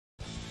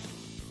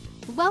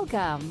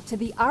Welcome to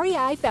the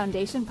REI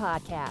Foundation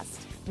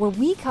Podcast, where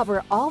we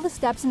cover all the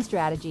steps and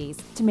strategies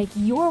to make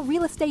your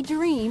real estate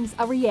dreams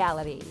a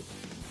reality.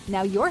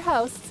 Now your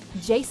hosts,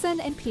 Jason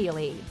and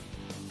Peely.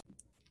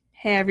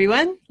 Hey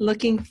everyone,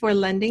 looking for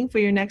lending for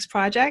your next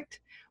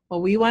project?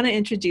 Well, we want to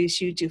introduce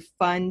you to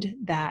Fund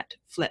That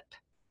Flip.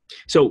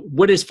 So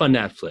what is Fund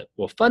That Flip?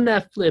 Well, Fund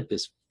That Flip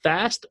is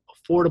fast,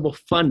 affordable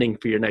funding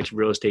for your next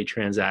real estate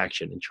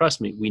transaction. And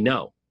trust me, we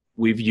know.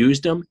 We've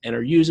used them and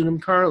are using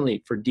them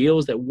currently for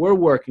deals that we're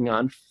working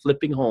on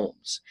flipping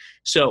homes.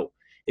 So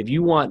if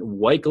you want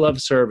white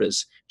glove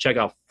service, check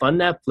out Fund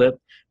That Flip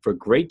for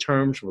great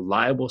terms,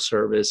 reliable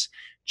service,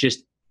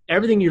 just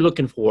everything you're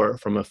looking for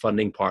from a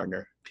funding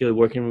partner. Peely,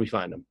 where can we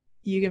find them?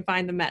 You can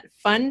find them at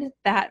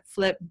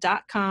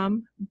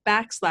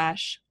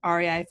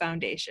fundthatflip.com/REI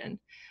Foundation.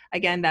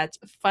 Again, that's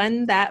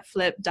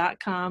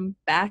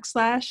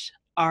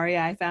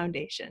fundthatflip.com/REI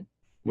Foundation.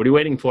 What are you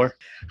waiting for?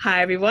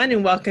 Hi, everyone,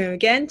 and welcome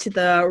again to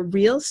the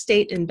Real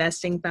Estate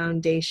Investing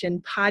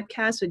Foundation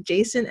podcast with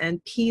Jason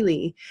and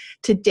Peely.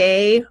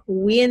 Today,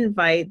 we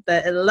invite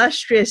the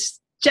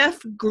illustrious Jeff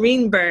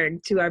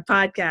Greenberg to our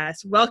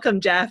podcast. Welcome,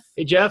 Jeff.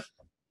 Hey, Jeff.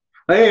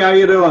 Hey, how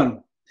you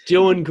doing?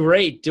 Doing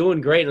great.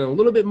 And a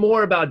little bit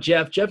more about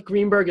Jeff. Jeff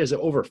Greenberg has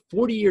over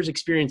 40 years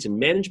experience in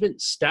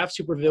management, staff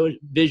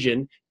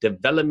supervision,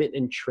 development,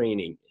 and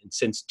training. And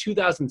since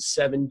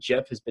 2007,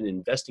 Jeff has been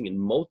investing in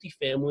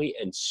multifamily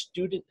and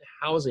student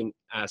housing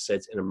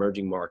assets in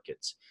emerging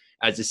markets.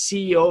 As the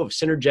CEO of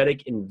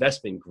Synergetic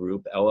Investment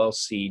Group,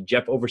 LLC,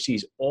 Jeff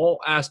oversees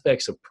all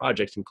aspects of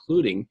projects,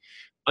 including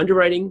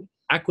underwriting,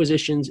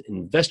 acquisitions,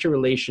 investor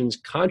relations,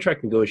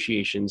 contract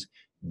negotiations,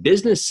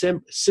 business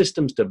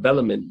systems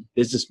development,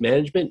 business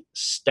management,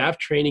 staff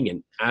training,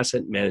 and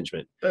asset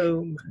management.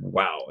 Boom.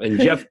 Wow. And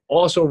Jeff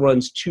also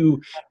runs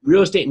 2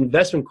 real estate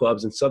investment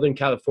clubs in Southern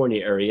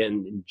California area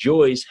and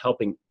enjoys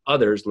helping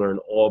others learn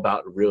all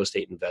about real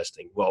estate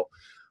investing. Well,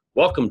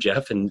 welcome,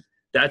 Jeff. And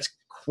that's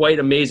quite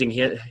amazing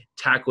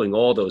tackling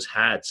all those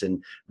hats.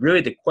 And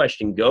really the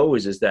question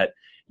goes is that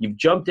you've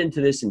jumped into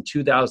this in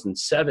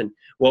 2007.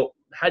 Well,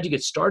 how'd you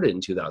get started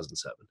in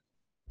 2007?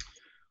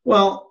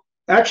 Well,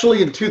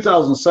 actually, in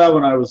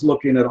 2007, I was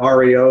looking at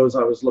REOs.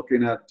 I was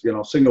looking at,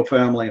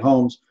 single-family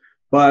homes.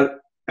 But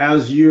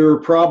as you're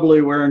probably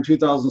aware, in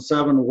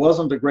 2007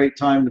 wasn't a great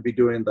time to be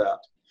doing that.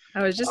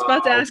 I was just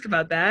about to ask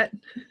about that.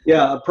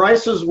 Yeah,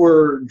 prices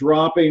were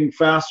dropping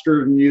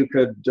faster than you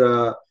could,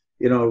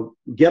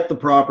 get the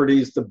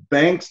properties. The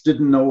banks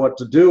didn't know what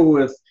to do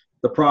with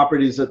the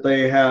properties that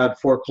they had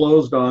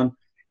foreclosed on.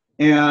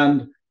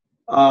 And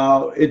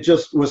it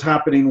just was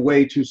happening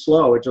way too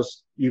slow.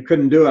 You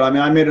couldn't do it. I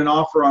mean, I made an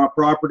offer on a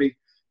property.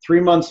 3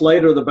 months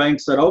later, the bank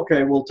said,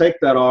 okay, we'll take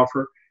that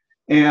offer.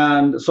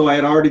 And so I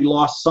had already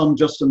lost some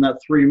just in that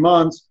 3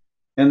 months.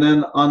 And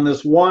then on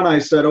this one, I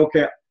said,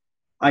 okay,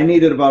 I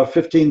needed about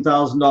a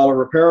 $15,000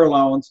 repair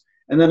allowance.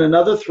 And then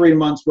another 3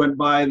 months went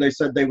by and they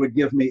said they would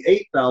give me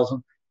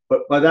 $8,000.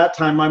 But by that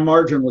time, my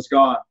margin was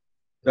gone.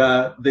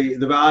 The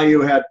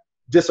value had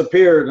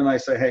disappeared. And I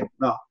say, hey,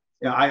 no,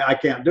 I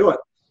can't do it.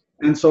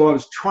 And so I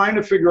was trying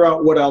to figure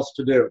out what else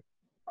to do.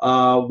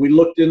 We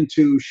looked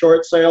into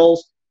short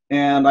sales,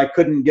 and I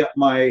couldn't get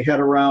my head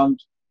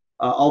around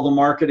all the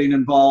marketing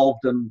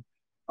involved and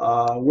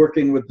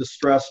working with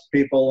distressed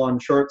people on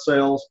short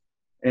sales,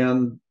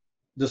 and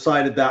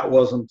decided that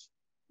wasn't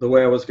the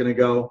way I was going to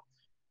go.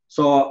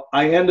 So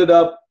I ended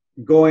up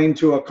going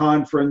to a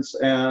conference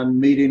and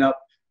meeting up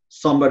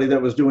somebody that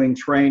was doing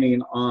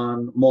training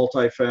on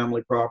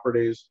multifamily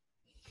properties,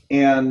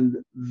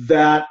 and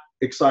that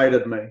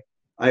excited me.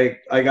 I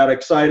got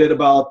excited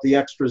about the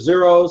extra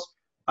zeros.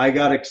 I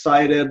got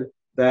excited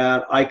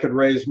that I could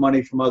raise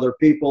money from other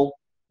people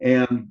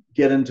and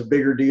get into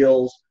bigger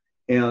deals.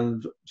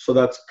 And so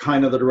that's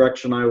kind of the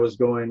direction I was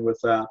going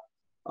with that.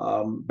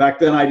 Back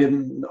then, I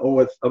didn't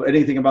know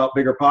anything about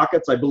Bigger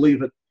Pockets. I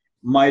believe it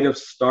might have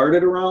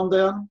started around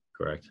then.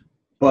 Correct.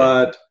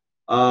 But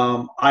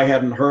I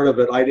hadn't heard of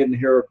it. I didn't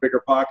hear of Bigger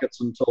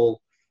Pockets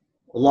until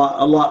a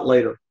lot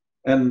later.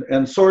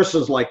 And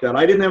sources like that.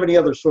 I didn't have any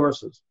other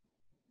sources.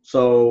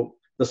 So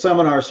the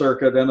seminar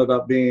circuit ended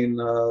up being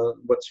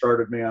what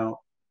started me out.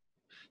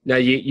 Now,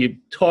 you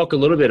talk a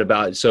little bit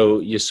about, so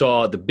you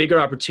saw the bigger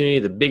opportunity,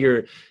 the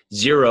bigger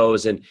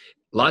zeros, and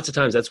lots of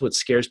times that's what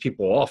scares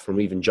people off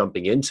from even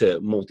jumping into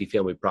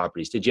multifamily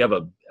properties. Did you have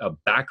a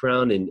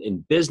background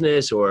in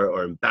business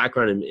or a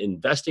background in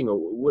investing, or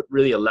what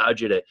really allowed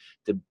you to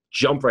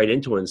jump right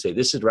into it and say,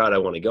 this is the route I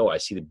want to go? I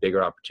see the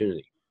bigger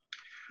opportunity.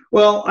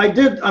 Well, I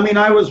did. I mean,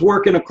 I was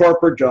working a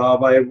corporate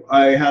job. I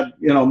had,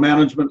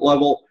 management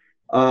level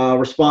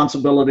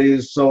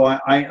responsibilities. So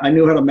I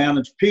knew how to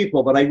manage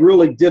people, but I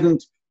really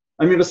didn't.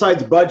 I mean,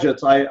 besides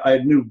budgets, I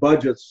knew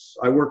budgets.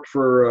 I worked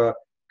for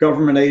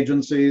government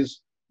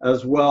agencies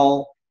as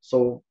well.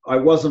 So I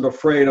wasn't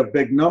afraid of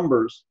big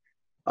numbers.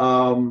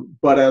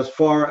 But as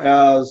far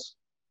as,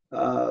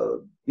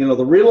 the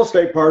real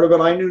estate part of it,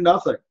 I knew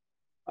nothing.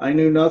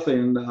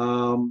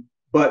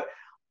 But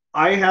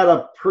I had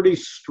a pretty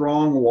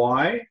strong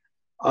why.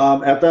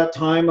 At that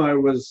time, I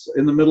was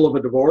in the middle of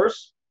a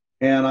divorce,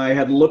 and I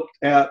had looked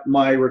at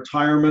my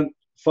retirement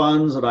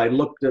funds, and I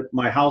looked at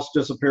my house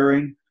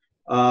disappearing.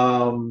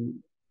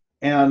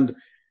 And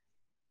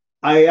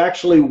I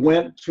actually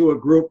went to a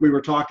group, we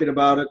were talking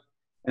about it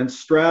and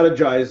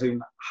strategizing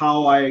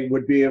how I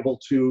would be able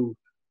to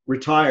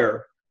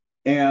retire.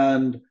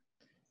 And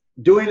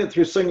doing it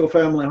through single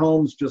family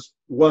homes just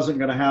wasn't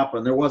going to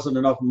happen. There wasn't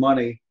enough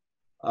money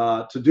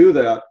to do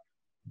that.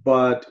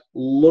 But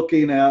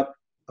looking at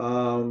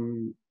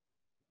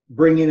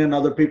bringing in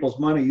other people's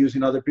money,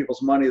 using other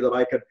people's money that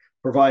I could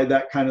provide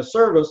that kind of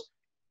service,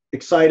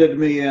 excited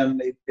me,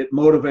 and it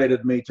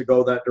motivated me to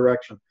go that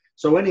direction.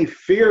 So any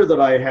fear that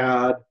I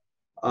had,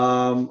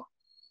 I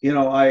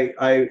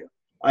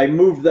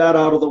moved that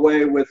out of the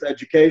way with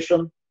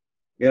education,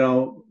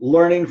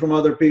 learning from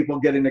other people,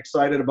 getting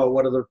excited about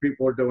what other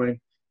people are doing.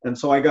 And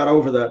so I got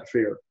over that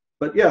fear.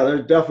 But yeah,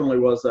 there definitely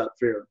was that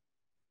fear.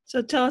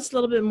 So tell us a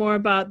little bit more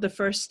about the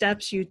first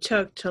steps you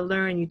took to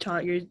learn. You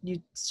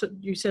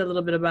said a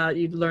little bit about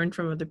you've learned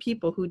from other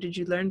people. Who did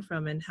you learn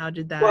from, and how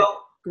did that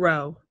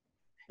grow?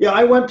 Yeah,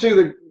 I went to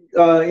the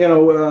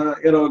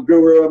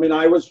guru. I mean,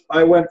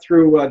 I went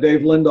through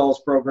Dave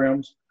Lindahl's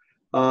programs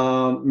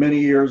many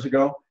years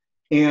ago,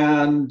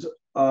 and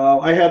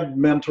I had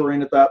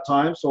mentoring at that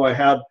time, so I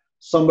had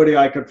somebody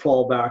I could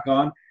fall back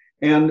on.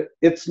 And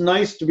it's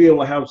nice to be able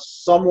to have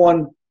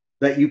someone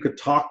that you could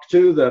talk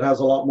to that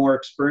has a lot more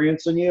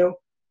experience than you.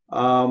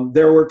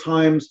 There were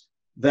times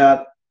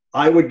that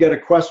I would get a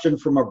question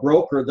from a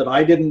broker that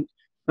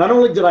not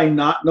only did I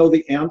not know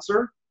the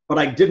answer, but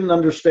I didn't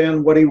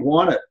understand what he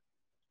wanted.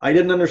 I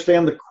didn't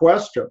understand the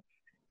question,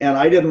 and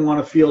I didn't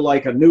want to feel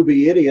like a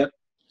newbie idiot.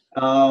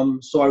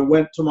 So I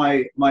went to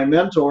my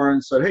mentor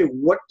and said, hey,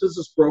 what does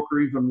this broker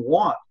even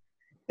want?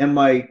 And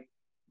my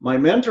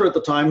mentor at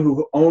the time,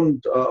 who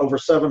owned over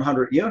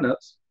 700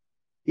 units,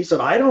 he said,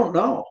 I don't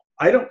know.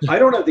 I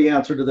don't have the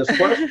answer to this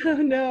question. Oh,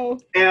 no.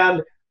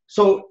 And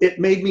so it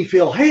made me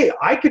feel, hey,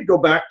 I could go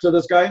back to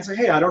this guy and say,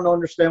 hey, I don't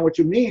understand what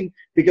you mean,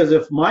 because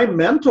if my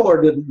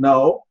mentor didn't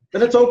know,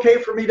 then it's okay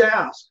for me to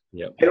ask.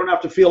 Yep. I don't have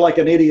to feel like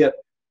an idiot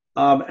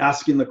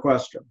asking the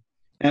question.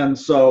 And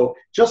so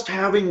just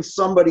having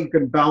somebody you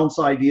can bounce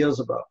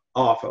ideas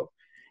off of.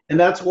 And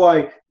that's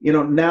why,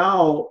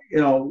 now,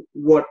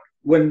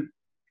 when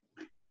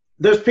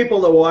there's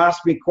people that will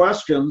ask me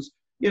questions,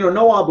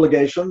 no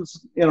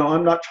obligations,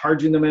 I'm not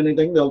charging them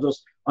anything. They'll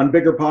just, on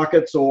Bigger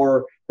Pockets,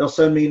 or they'll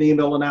send me an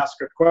email and ask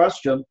a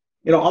question.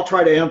 I'll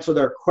try to answer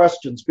their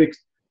questions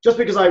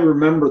because I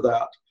remember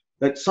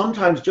that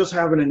sometimes just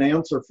having an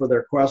answer for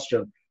their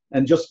question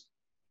and just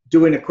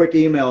doing a quick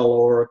email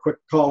or a quick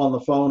call on the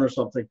phone or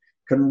something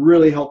can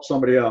really help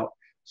somebody out.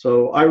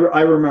 So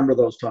I remember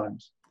those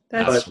times.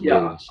 That's but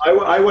yeah,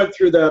 I went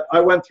through that,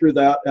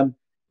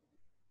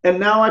 and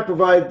now I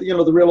provide,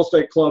 the real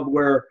estate club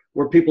where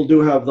people do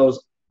have those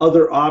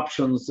other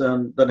options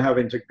than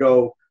having to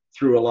go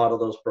through a lot of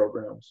those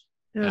programs.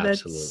 No,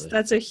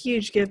 that's a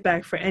huge give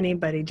back for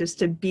anybody, just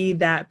to be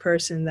that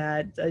person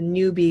that a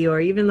newbie or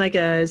even like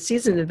a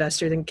seasoned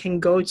investor then can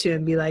go to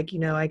and be like,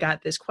 I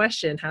got this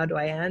question, how do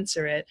I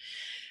answer it?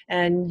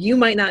 And you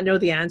might not know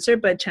the answer,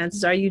 but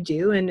chances are you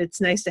do. And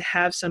it's nice to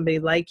have somebody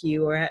like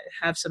you, or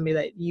have somebody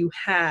that you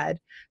had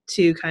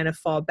to kind of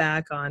fall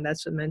back on.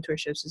 That's what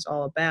mentorships is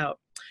all about.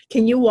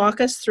 Can you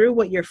walk us through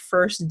what your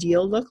first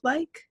deal looked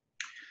like?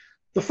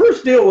 The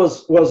first deal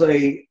was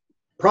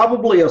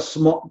probably a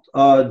small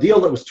deal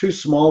that was too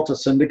small to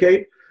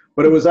syndicate,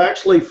 but it was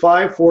actually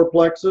 5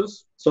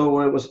 fourplexes.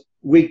 So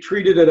we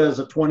treated it as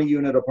a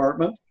 20-unit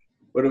apartment,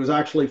 but it was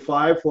actually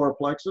 5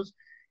 fourplexes.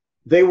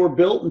 They were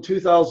built in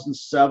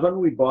 2007.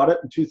 We bought it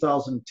in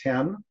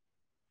 2010.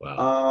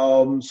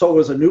 Wow. So it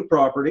was a new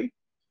property.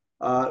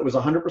 It was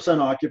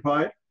 100%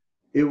 occupied.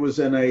 It was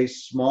in a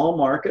small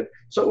market.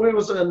 So it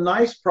was a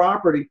nice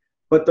property,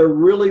 but there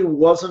really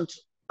wasn't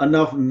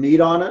enough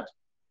meat on it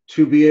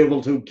to be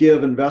able to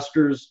give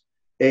investors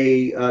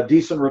a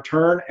decent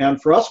return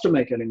and for us to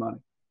make any money.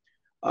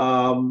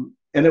 And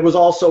it was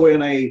also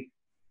in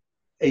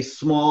a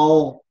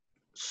small,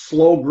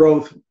 slow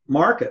growth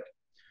market,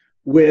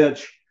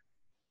 which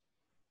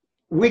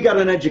we got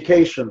an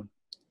education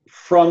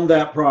from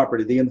that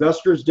property. The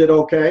investors did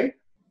okay.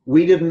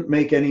 We didn't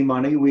make any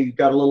money. We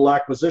got a little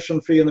acquisition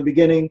fee in the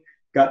beginning,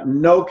 got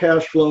no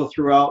cash flow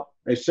throughout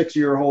a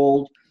 6-year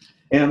hold,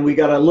 and we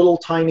got a little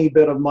tiny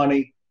bit of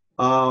money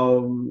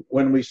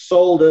when we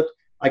sold it.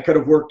 I could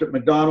have worked at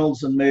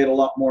McDonald's and made a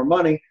lot more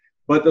money.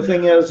 But the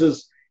thing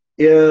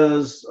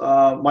is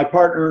my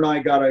partner and I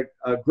got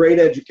a great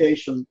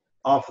education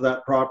off of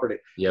that property.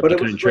 Yeah, but you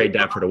couldn't trade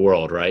that for the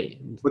world, right?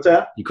 What's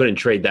that? You couldn't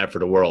trade that for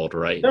the world,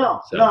 right?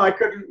 No, I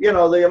couldn't.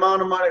 The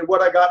amount of money,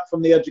 what I got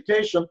from the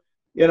education,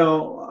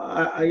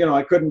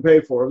 I couldn't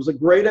pay for. It was a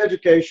great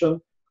education.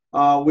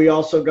 We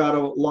also got a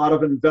lot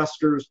of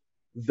investors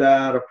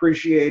that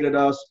appreciated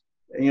us,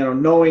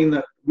 knowing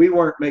that we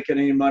weren't making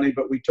any money,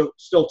 but we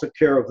still took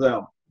care of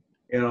them.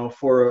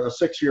 For a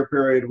 6-year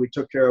period, we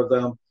took care of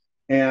them,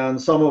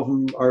 and some of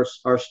them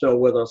are still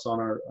with us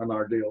on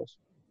our deals.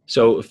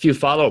 So a few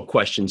follow-up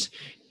questions.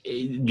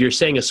 you're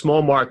saying a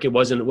small market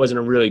wasn't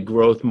a really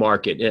growth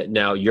market.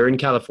 Now you're in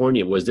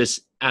California. Was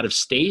this out of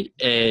state?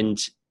 And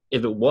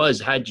if it was,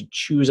 how'd you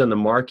choose on the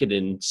market?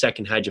 And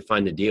second, how'd you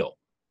find the deal?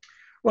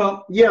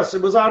 Well, yes,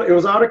 it was out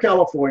of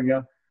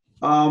California.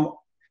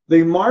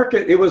 The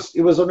market, it was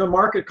in a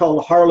market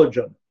called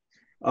Harlingen.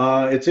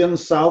 It's in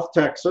South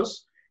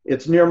Texas.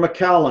 It's near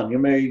McAllen. You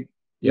may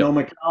know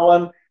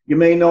McAllen. You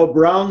may know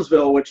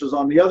Brownsville, which is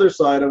on the other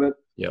side of it.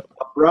 Yep.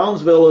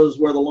 Brownsville is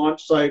where the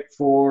launch site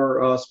for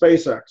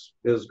SpaceX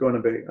is going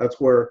to be. That's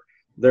where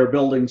they're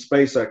building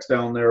SpaceX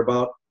down there,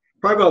 probably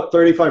about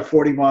 35,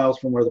 40 miles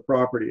from where the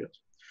property is.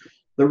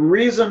 The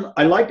reason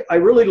I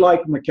really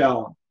like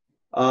McAllen.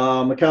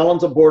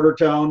 McAllen's a border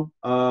town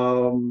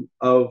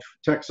of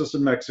Texas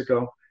and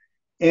Mexico,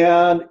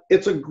 and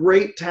it's a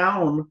great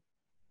town.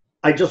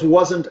 I just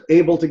wasn't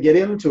able to get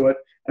into it,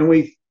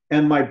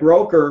 and my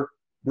broker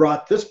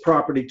brought this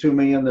property to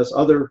me and this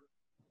other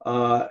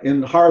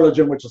in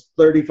Harlingen, which is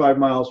 35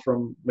 miles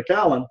from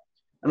McAllen.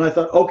 And I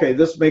thought, okay,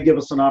 this may give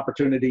us an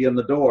opportunity in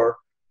the door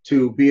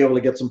to be able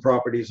to get some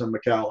properties in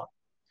McAllen.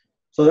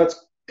 So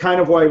that's kind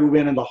of why we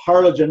went into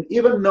Harlingen,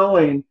 even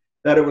knowing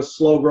that it was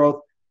slow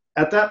growth.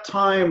 At that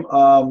time,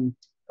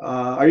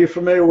 are you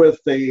familiar with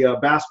the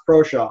Bass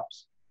Pro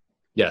Shops?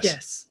 Yes.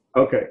 Yes.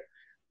 Okay.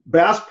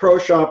 Bass Pro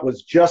Shop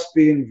was just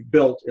being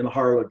built in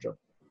Harlingen.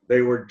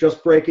 They were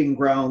just breaking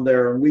ground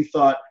there, and we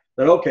thought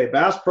that, okay,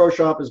 Bass Pro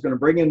Shop is going to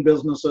bring in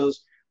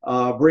businesses,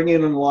 bring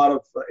in a lot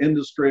of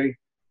industry,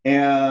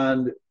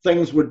 and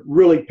things would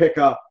really pick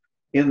up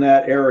in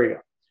that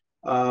area.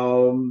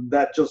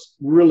 That just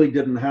really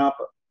didn't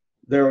happen.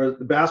 The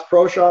Bass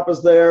Pro Shop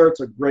is there.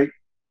 It's a great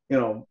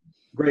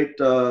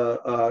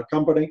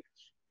company,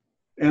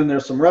 and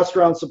there's some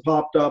restaurants that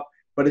popped up,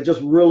 but it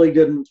just really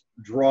didn't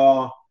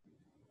draw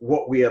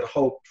what we had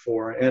hoped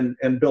for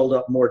and build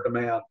up more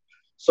demand.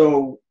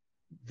 So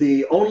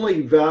the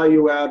only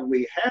value add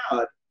we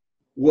had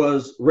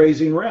was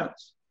raising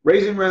rents.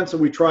 And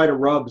we tried a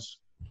RUBS,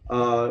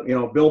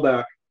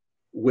 buildback,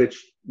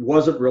 which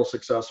wasn't real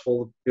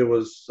successful. It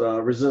was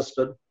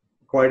resisted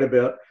quite a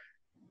bit.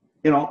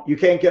 You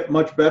can't get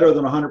much better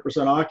than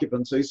 100%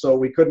 occupancy, so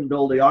we couldn't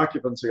build the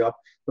occupancy up.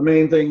 The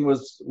main thing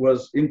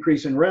was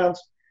increasing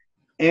rents,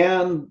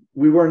 and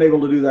we weren't able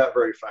to do that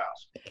very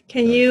fast.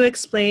 Can you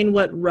explain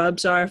what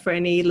RUBS are for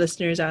any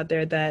listeners out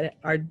there that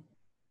are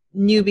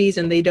newbies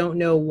and they don't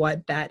know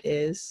what that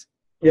is?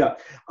 Yeah,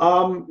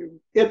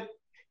 the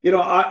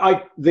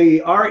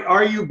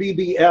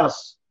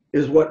RUBBS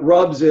is what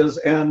RUBS is,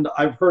 and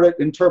I've heard it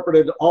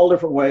interpreted all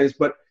different ways,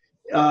 but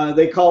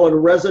they call it a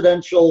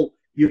residential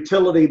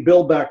utility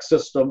build-back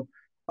system.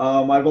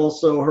 I've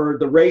also heard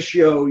the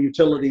ratio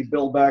utility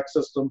build-back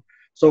system.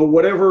 So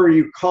whatever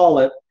you call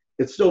it,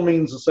 it still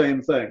means the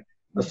same thing.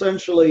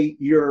 Essentially,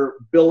 you're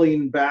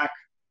billing back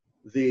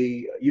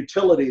the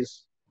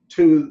utilities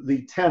to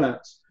the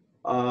tenants,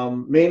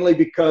 mainly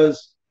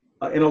because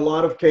in a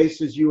lot of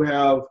cases you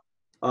have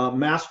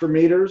master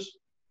meters,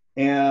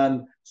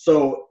 and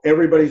so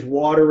everybody's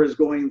water is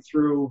going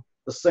through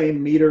the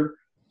same meter.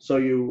 So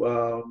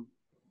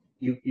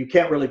you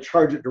can't really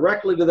charge it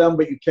directly to them,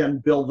 but you can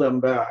bill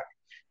them back.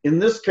 In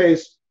this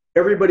case,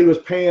 everybody was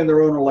paying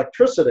their own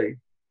electricity,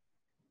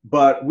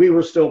 but we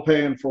were still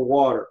paying for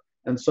water.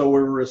 And so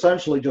we were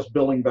essentially just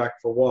billing back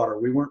for water.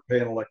 We weren't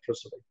paying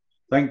electricity.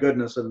 Thank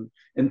goodness. And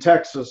in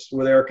Texas,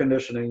 with air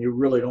conditioning, you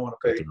really don't want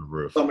to pay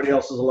somebody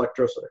else's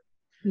electricity.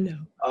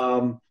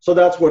 No. So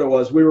that's what it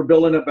was. We were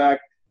billing it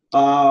back,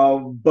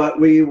 but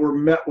we were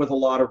met with a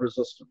lot of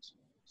resistance.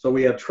 So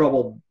we had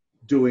trouble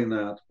doing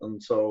that.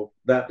 And so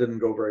that didn't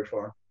go very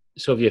far.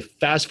 So if you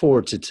fast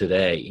forward to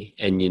today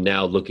and you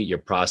now look at your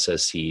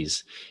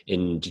processes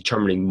in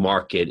determining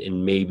market,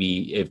 and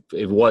maybe if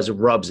it was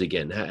RUBS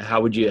again,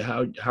 how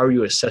are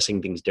you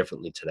assessing things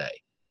differently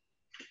today?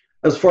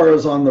 As far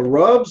as on the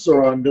RUBS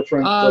or on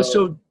different?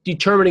 So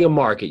determining a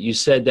market, you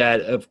said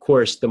that, of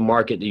course, the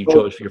market that you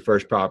chose for your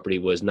first property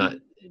was not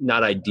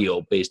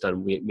ideal based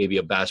on maybe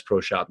a Bass Pro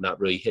Shop not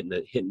really hitting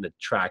the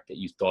track that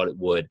you thought it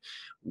would.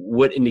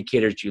 What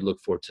indicators do you look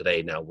for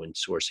today now when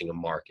sourcing a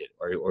market,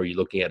 or are you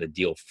looking at a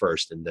deal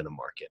first and then a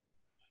market?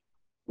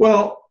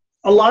 Well,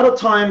 a lot of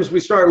times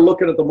we start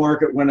looking at the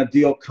market when a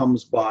deal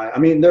comes by. I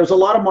mean, there's a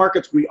lot of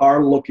markets we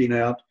are looking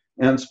at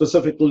and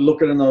specifically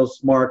looking in those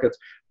markets,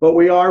 but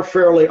we are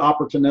fairly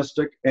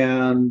opportunistic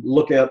and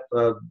look at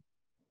the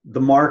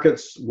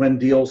markets when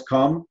deals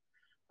come.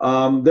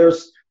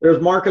 There's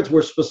markets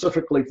we're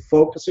specifically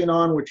focusing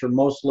on, which are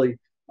mostly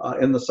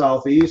in the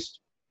Southeast,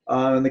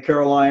 in the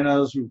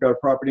Carolinas. We've got a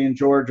property in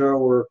Georgia.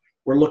 We're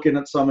looking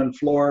at some in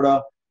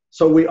Florida.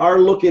 So we are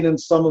looking in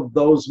some of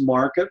those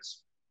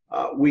markets.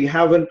 We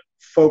haven't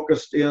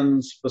focused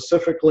in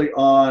specifically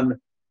on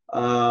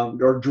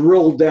or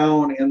drilled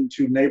down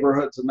into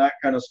neighborhoods and that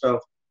kind of stuff,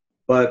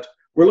 but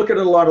we're looking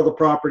at a lot of the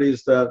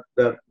properties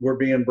that were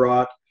being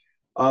brought.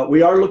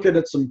 We are looking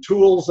at some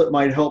tools that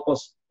might help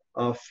us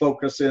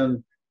focus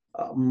in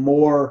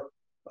more,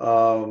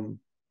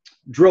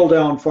 drill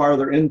down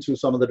farther into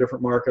some of the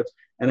different markets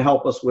and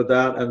help us with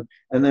that,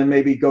 and then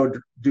maybe go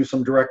do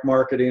some direct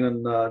marketing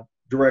and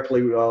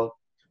directly,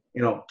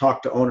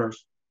 talk to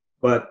owners.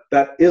 But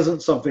that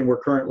isn't something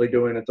we're currently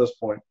doing at this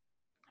point.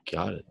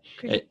 Got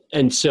it.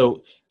 And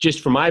so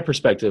just from my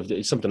perspective,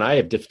 it's something I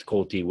have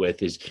difficulty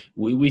with is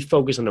we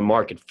focus on the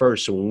market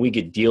first. So when we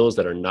get deals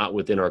that are not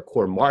within our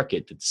core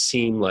market that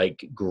seem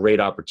like great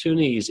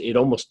opportunities, it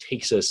almost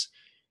takes us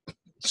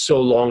so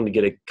long to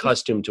get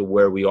accustomed to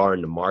where we are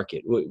in the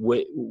market.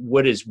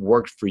 What has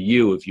worked for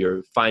you if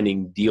you're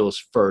finding deals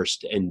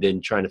first and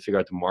then trying to figure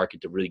out the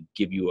market to really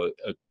give you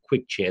a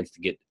quick chance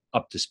to get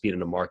up to speed in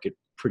the market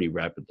pretty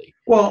rapidly?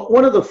 Well,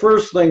 one of the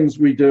first things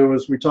we do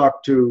is we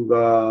talk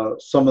to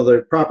some of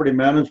the property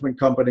management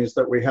companies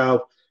that we have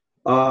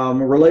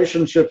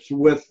relationships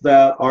with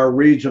that are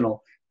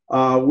regional.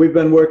 We've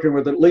been working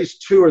with at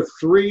least 2 or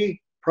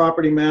 3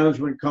 property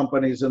management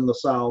companies in the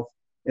South,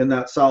 in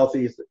that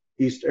Southeast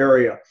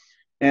area.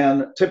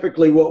 And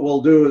typically what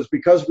we'll do is,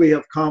 because we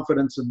have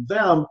confidence in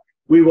them,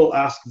 we will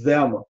ask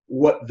them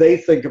what they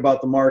think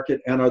about the market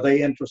and are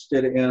they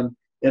interested in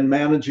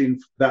managing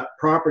that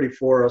property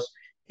for us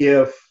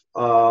if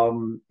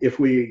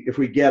we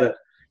get it.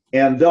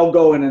 And they'll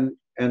go in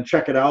and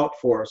check it out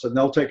for us, and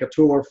they'll take a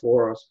tour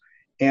for us.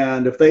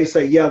 And if they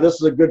say, yeah, this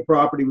is a good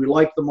property, we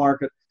like the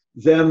market,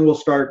 then we'll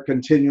start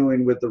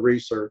continuing with the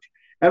research.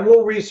 And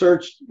we'll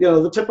research,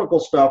 the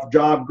typical stuff: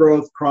 job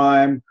growth,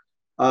 crime,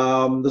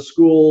 the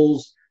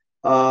schools,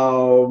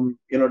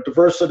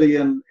 diversity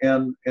in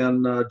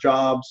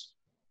jobs,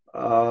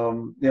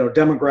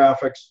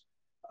 demographics.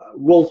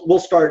 We'll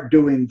start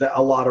doing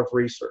a lot of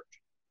research.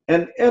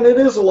 And it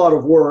is a lot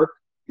of work,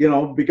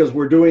 because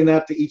we're doing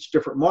that to each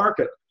different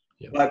market.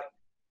 Yeah. But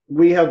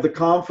we have the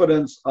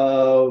confidence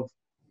of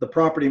the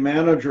property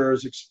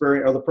managers'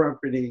 experience, or the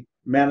property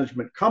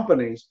management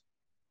companies'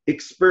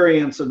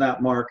 experience in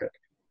that market.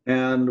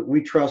 And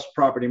we trust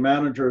property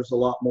managers a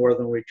lot more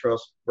than we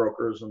trust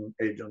brokers and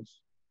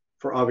agents,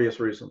 for obvious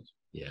reasons.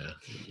 Yeah,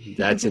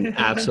 that's an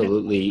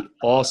absolutely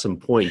awesome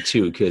point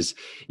too, because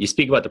you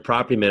speak about the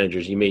property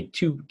managers. You made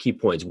 2 key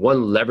points. One,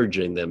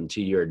 leveraging them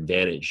to your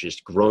advantage,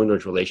 just growing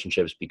those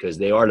relationships because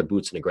they are the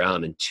boots in the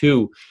ground. And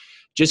 2,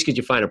 just because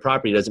you find a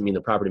property doesn't mean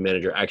the property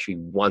manager actually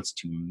wants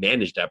to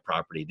manage that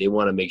property. They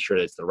want to make sure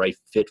that it's the right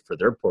fit for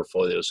their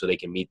portfolio so they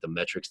can meet the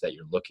metrics that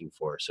you're looking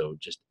for. So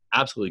just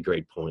absolutely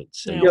great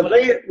points. Yeah,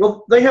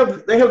 they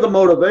have the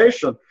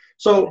motivation.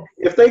 So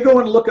if they go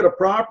and look at a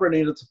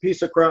property and it's a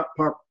piece of crap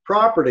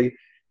property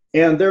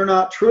and they're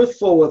not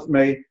truthful with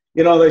me,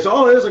 they say,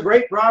 oh, it is a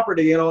great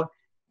property,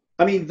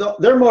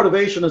 their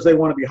motivation is they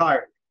want to be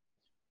hired.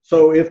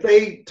 So if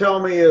they tell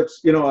me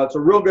it's a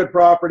real good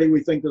property,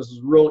 we think this is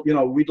real,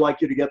 we'd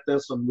like you to get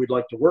this and we'd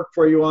like to work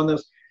for you on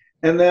this.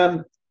 And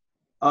then,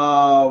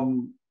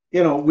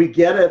 we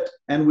get it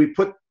and we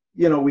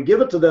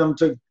give it to them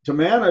to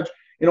manage.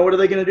 What are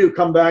they going to do?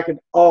 Come back and,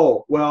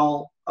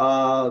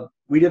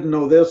 we didn't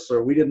know this,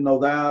 or we didn't know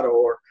that,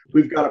 or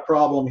we've got a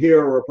problem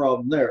here or a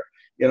problem there.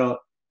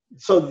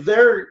 So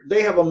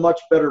they have a much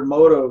better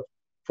motive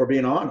for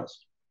being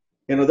honest.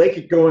 They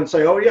could go and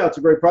say, oh yeah, it's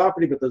a great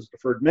property, but there's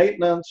deferred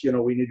maintenance.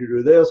 We need to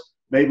do this.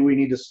 Maybe we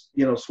need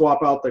to,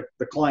 swap out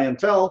the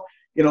clientele.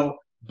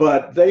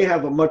 But they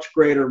have a much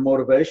greater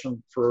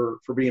motivation for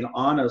being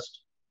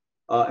honest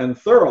and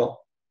thorough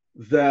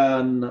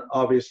than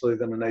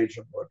an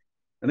agent would.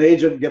 An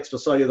agent gets to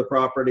sell you the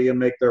property and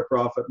make their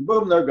profit, and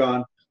boom, they're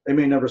gone. They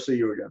may never see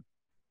you again.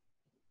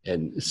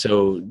 And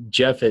so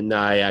Jeff and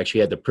I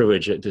actually had the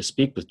privilege to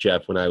speak with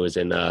Jeff when I was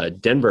in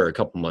Denver a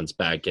couple months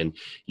back, and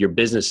your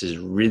business is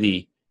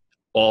really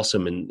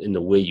awesome in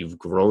the way you've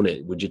grown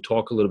it. Would you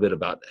talk a little bit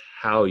about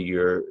how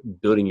you're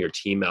building your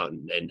team out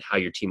and how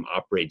your team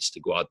operates to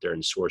go out there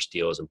and source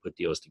deals and put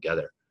deals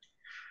together?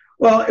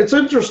 Well, it's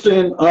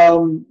interesting.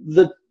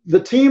 The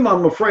team,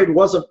 I'm afraid,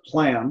 wasn't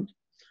planned.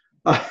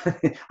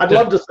 I'd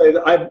love to say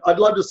that. I'd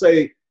love to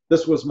say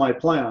this was my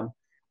plan,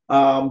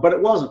 but it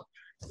wasn't.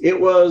 It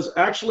was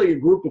actually a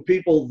group of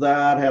people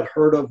that had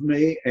heard of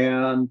me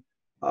and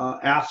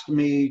asked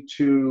me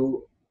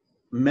to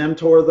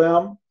mentor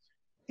them.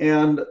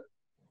 And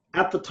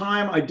at the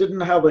time, I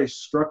didn't have a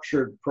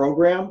structured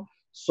program,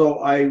 so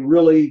I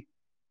really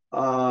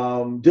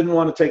didn't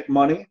want to take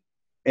money.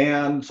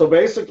 And so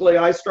basically,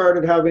 I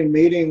started having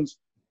meetings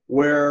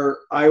where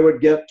I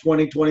would get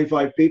 20,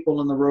 25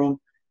 people in the room,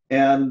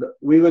 and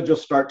we would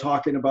just start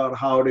talking about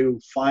how to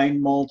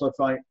find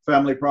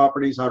multifamily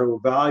properties, how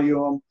to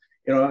value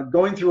them,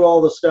 going through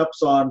all the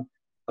steps on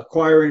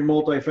acquiring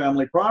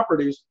multifamily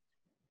properties.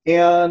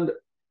 And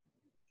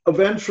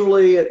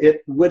eventually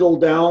it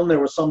whittled down. There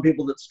were some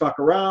people that stuck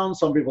around.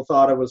 Some people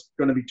thought it was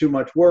going to be too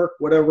much work,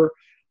 whatever.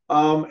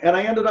 And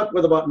I ended up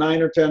with about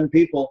 9 or 10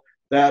 people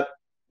that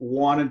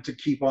wanted to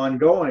keep on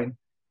going.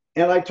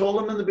 And I told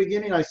them in the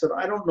beginning, I said,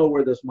 I don't know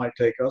where this might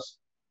take us,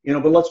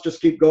 but let's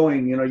just keep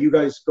going. You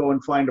guys go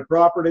and find a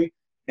property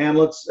and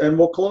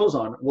we'll close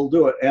on it. We'll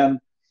do it. And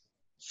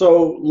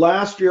so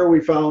last year we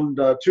found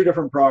 2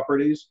 different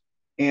properties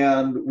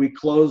and we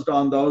closed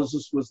on those.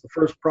 This was the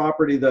first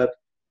property that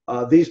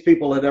these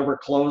people had ever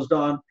closed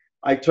on.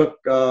 I took,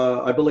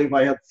 I believe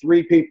I had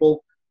 3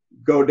 people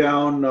go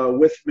down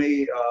with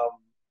me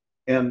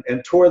and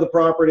tour the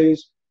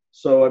properties.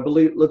 So I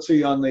believe, let's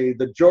see, on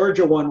the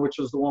Georgia one, which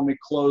is the one we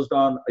closed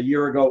on a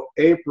year ago,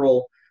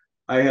 April,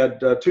 I had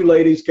two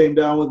ladies came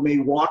down with me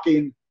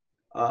walking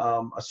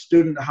a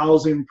student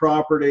housing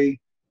property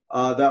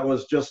that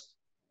was just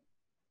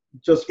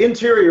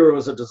interior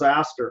was a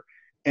disaster.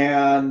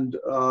 And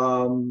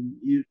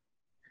the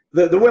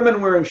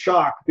women were in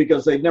shock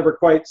because they'd never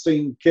quite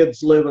seen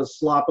kids live as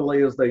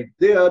sloppily as they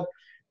did.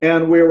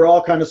 And we were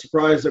all kind of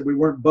surprised that we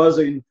weren't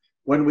buzzing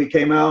when we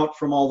came out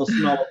from all the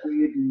smell of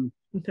weed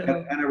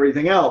and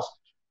everything else.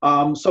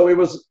 So it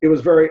was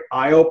very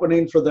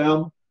eye-opening for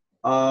them.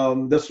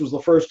 This was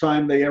the first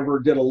time they ever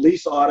did a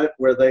lease audit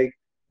where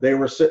they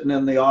were sitting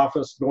in the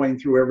office going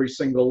through every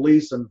single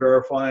lease and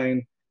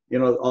verifying,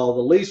 all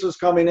the leases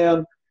coming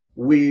in.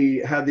 We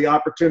had the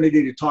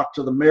opportunity to talk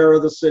to the mayor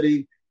of the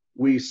city.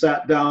 We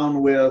sat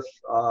down with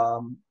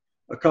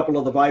a couple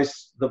of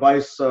the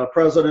vice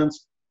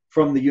presidents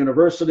from the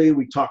university.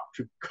 We talked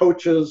to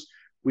coaches.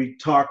 We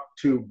talked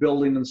to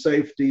building and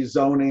safety,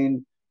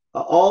 zoning,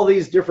 all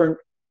these different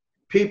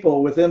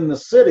people within the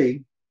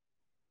city.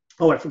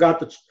 Oh, I forgot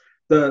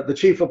the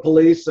chief of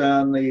police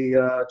and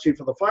the chief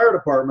of the fire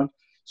department.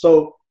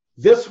 So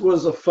this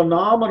was a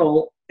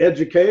phenomenal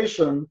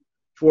education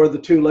for the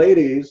two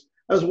ladies,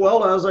 as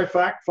well as a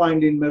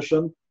fact-finding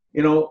mission,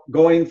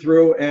 going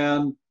through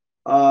and,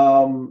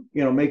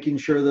 making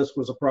sure this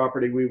was a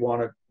property we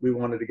wanted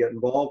to get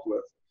involved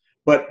with.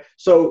 But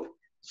so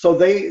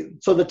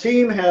the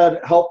team had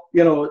helped,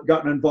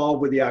 gotten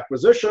involved with the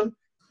acquisition,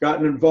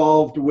 gotten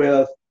involved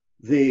with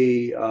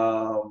the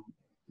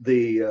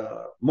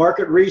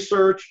market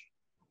research.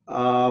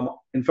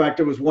 In fact,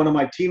 it was one of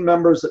my team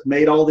members that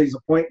made all these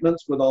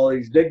appointments with all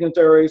these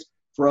dignitaries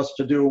for us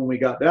to do when we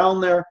got down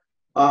there.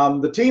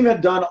 The team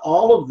had done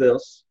all of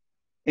this,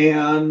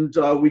 and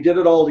we did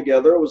it all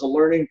together. It was a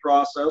learning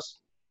process,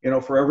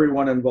 for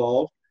everyone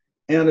involved,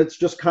 and it's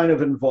just kind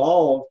of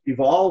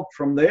evolved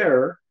from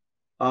there.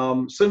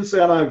 Since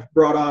then, I've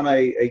brought on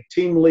a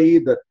team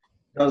lead that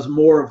does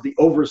more of the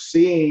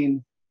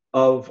overseeing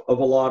of a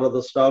lot of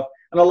the stuff,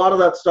 and a lot of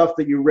that stuff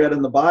that you read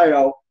in the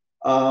bio.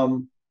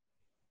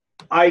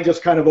 I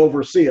just kind of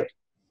oversee it.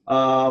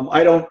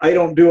 I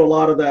don't do a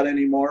lot of that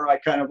anymore. I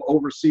kind of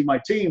oversee my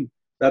team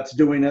that's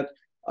doing it.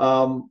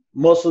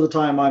 Most of the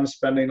time I'm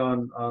spending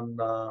on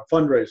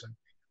fundraising,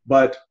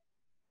 but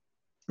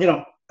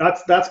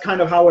that's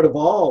kind of how it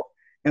evolved.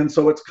 And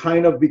so it's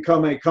kind of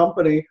become a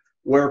company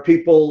where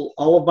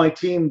all of my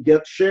team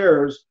get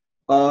shares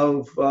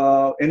of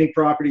any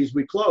properties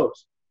we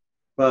close,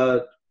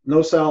 but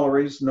no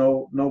salaries,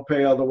 no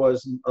pay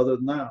otherwise other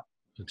than that.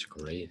 That's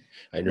great.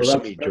 I know so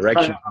many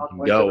directions you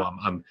can go.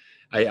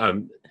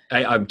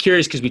 I'm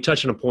curious because we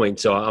touched on a point,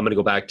 so I'm going to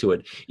go back to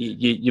it.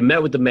 You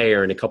met with the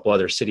mayor and a couple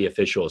other city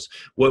officials.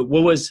 What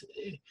was,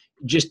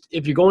 just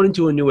if you're going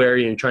into a new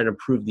area and trying to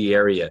improve the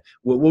area,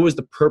 what was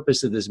the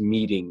purpose of this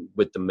meeting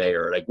with the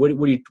mayor? Like, what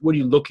are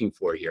you looking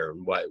for here,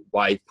 and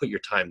why put your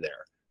time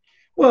there?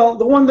 Well,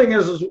 the one thing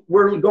is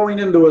we're going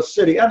into a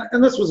city,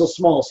 and this was a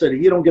small city.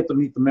 You don't get to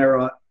meet the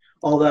mayor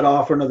all that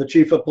often, or the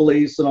chief of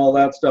police and all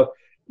that stuff.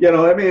 In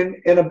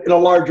a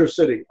larger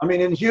city.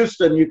 In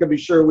Houston, you can be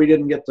sure we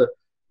didn't get to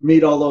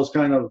meet all those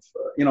kind of,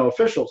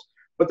 officials.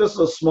 But this is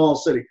a small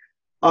city.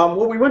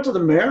 When we went to the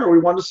mayor, we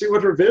wanted to see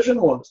what her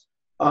vision was.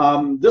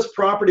 This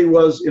property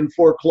was in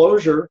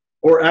foreclosure,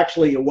 or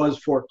actually it was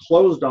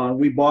foreclosed on.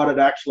 We bought it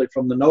actually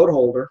from the note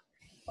holder.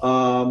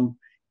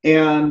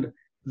 And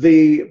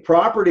the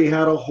property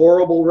had a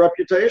horrible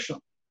reputation.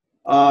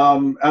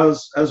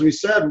 As we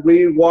said,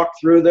 we walked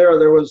through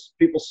there was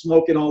people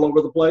smoking all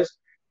over the place.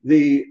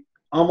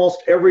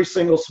 Almost every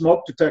single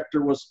smoke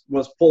detector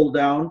was pulled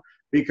down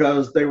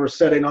because they were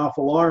setting off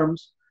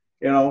alarms,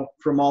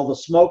 from all the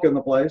smoke in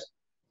the place.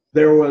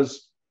 This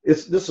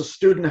is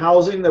student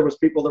housing. There was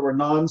people that were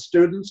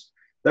non-students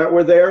that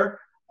were there.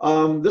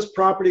 This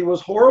property was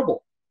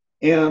horrible.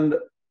 And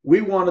we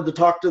wanted to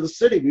talk to the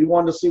city. We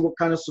wanted to see what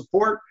kind of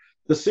support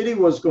the city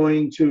was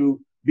going to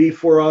be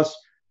for us,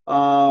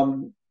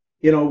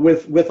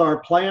 with our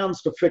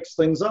plans to fix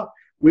things up.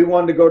 We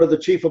wanted to go to the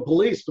chief of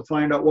police to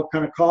find out what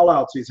kind of call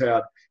outs he's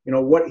had,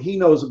 what he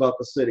knows about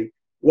the city,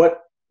 what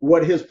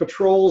his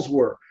patrols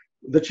were.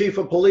 The chief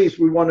of police,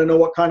 we want to know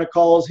what kind of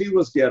calls he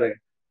was getting.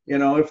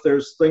 If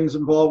there's things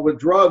involved with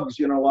drugs,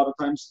 a lot of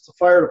times it's the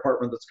fire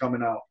department that's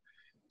coming out.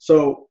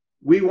 So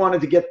we wanted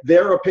to get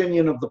their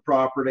opinion of the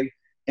property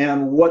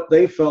and what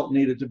they felt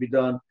needed to be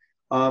done.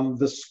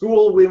 The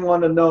school, we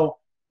want to know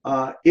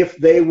if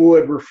they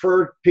would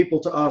refer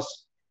people to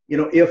us,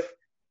 if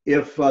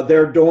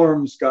their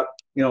dorms got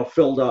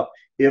filled up,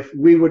 if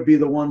we would be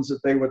the ones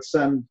that they would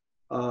send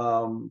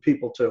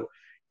people to.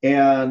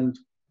 And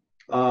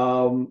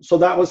so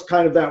that was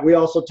kind of that. We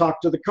also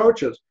talked to the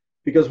coaches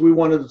because we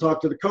wanted to talk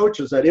to the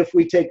coaches that if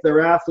we take their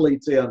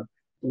athletes in,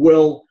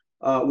 will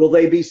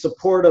they be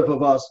supportive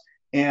of us?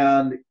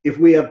 And if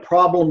we have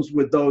problems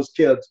with those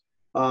kids,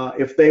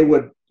 if they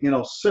would,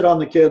 sit on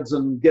the kids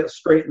and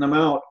straighten them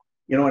out,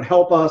 and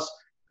help us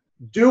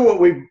do what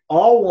we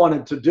all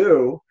wanted to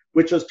do,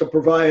 which is to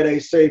provide a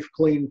safe,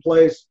 clean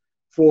place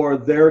for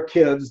their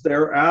kids,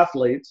 their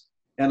athletes,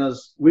 and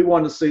as we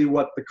wanted to see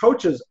what the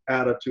coaches'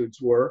 attitudes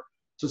were,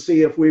 to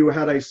see if we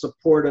had a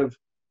supportive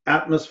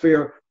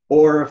atmosphere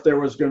or if there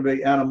was going to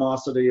be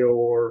animosity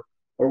or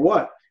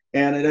what.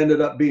 And it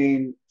ended up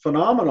being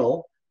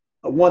phenomenal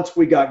once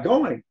we got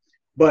going.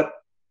 But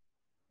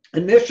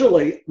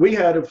initially, we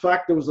had, in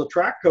fact, there was a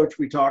track coach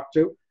we talked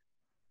to,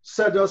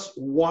 said to us,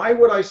 why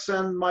would I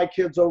send my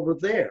kids over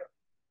there?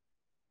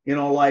 We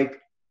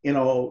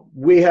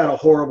had a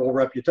horrible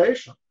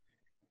reputation.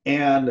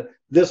 And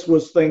this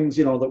was things,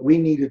 that we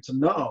needed to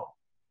know.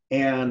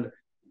 And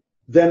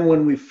then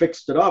when we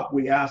fixed it up,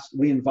 we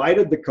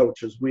invited the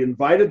coaches, we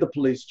invited the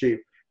police chief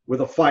with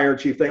a fire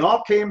chief. They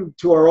all came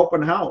to our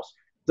open house.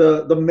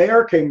 The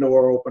mayor came to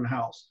our open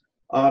house.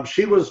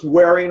 She was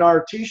wearing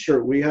our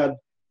T-shirt. We had,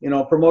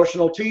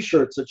 promotional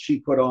T-shirts that she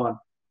put on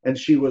and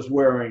she was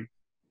wearing,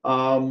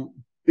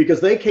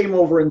 because they came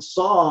over and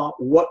saw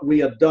what we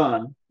had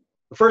done.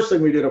 The first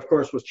thing we did, of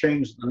course, was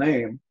change the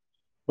name,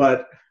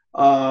 but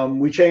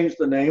we changed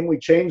the name, we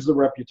changed the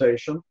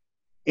reputation,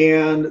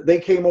 and they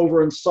came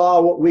over and saw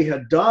what we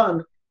had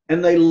done,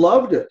 and they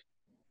loved it.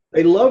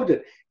 They loved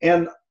it.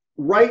 And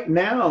right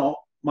now,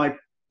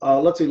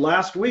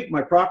 last week,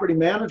 my property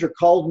manager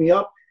called me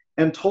up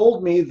and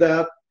told me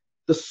that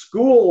the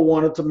school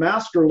wanted to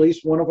master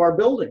lease one of our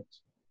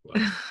buildings.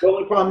 Wow. The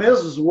only problem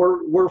is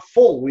we're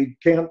full. We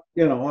can't,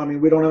 we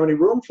don't have any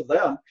room for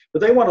them, but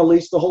they want to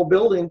lease the whole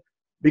building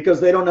because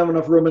they don't have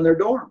enough room in their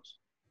dorms.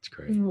 That's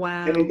great.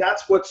 Wow. I mean,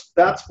 that's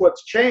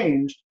what's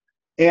changed.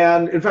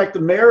 And in fact, the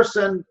mayor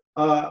sent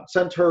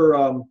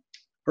her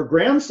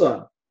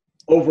grandson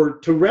over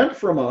to rent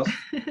from us,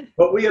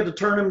 but we had to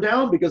turn him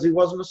down because he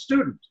wasn't a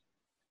student.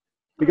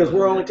 Because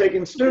we're only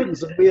taking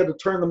students, and we had to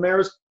turn the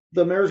mayor's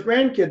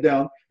grandkid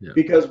down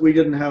because we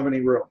didn't have any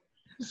room.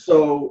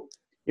 So,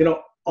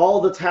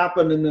 all that's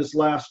happened in this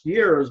last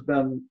year has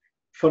been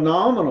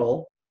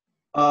phenomenal.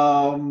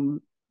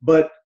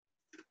 But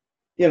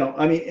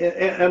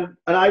and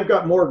I've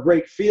got more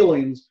great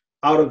feelings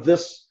out of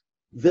this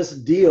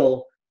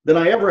deal than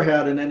I ever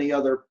had in any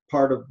other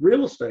part of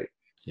real estate.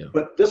 Yeah.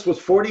 But this was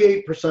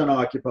 48%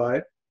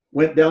 occupied,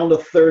 went down to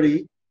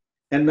 30,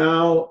 and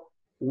now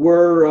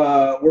we're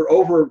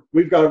over.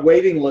 We've got a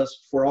waiting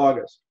list for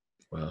August.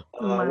 Wow.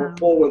 We're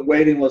full with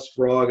waiting lists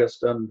for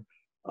August, and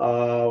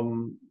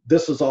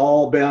this has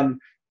all been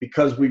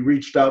because we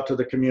reached out to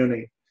the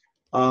community.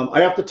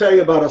 I have to tell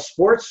you about a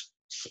sports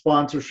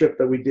sponsorship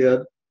that we did.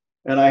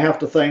 And I have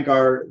to thank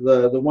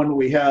the one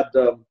we had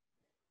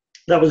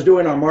that was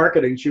doing our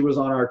marketing. She was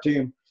on our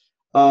team.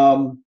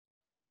 For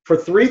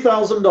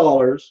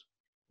 $3,000,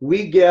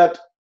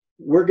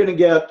 we're going to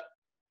get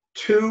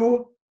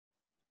 2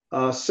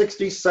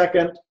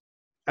 60-second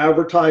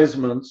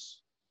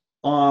advertisements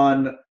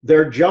on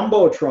their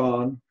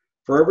Jumbotron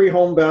for every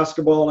home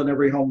basketball and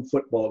every home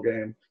football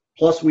game.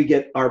 Plus, we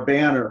get our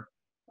banner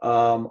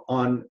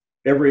on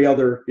every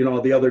other,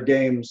 the other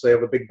games. They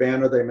have a big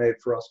banner they made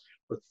for us.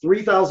 For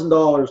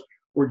 $3,000,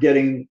 we're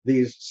getting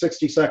these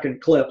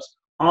 60-second clips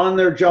on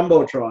their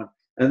Jumbotron.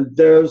 And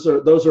those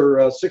are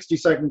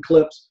 60-second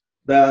clips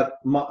that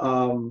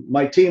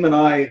my team and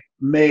I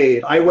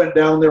made. I went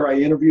down there, I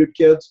interviewed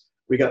kids,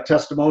 we got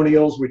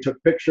testimonials, we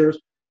took pictures,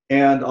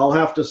 and I'll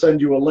have to send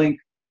you a link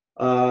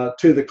to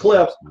the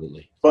clip.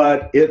 Absolutely.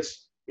 But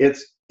it's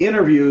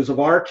interviews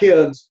of our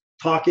kids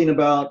talking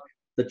about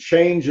the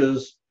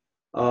changes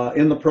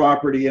in the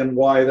property and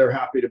why they're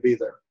happy to be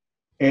there.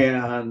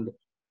 And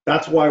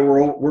that's why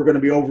we're going to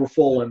be over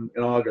full in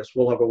August.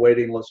 We'll have a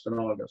waiting list in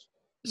August.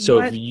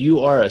 So if you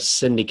are a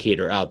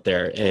syndicator out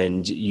there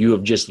and you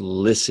have just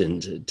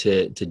listened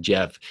to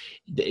Jeff,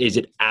 is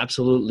it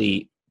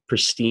absolutely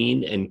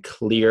pristine and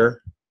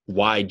clear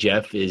why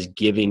Jeff is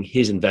giving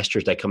his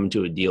investors that come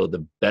into a deal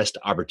the best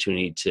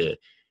opportunity to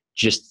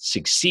just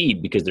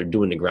succeed because they're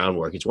doing the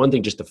groundwork? It's one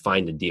thing just to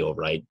find a deal,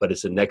 right? But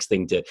it's the next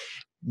thing to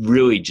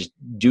really just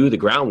do the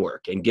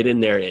groundwork and get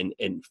in there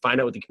and find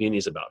out what the community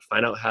is about,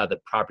 find out how the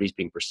property is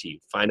being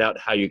perceived, find out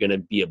how you're going to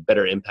be a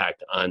better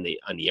impact on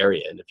the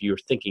area. And if you're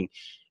thinking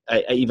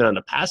even on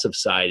the passive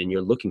side and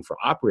you're looking for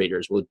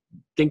operators, well,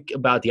 think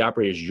about the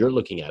operators you're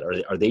looking at.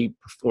 Are they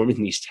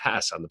performing these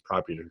tasks on the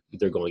property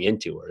they're going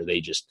into, or are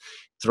they just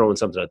throwing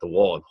something at the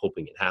wall and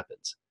hoping it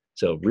happens?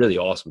 So really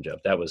awesome,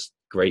 Jeff. That was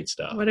great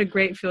stuff. What a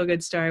great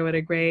feel-good story. What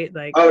a great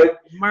marketing.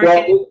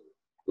 Well,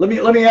 let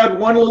me add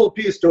one little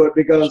piece to it,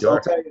 because sure. I'll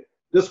tell you,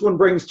 this one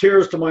brings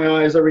tears to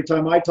my eyes every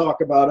time I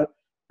talk about it,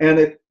 and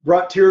it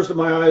brought tears to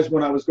my eyes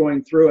when I was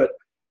going through it.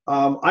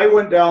 I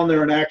went down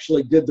there and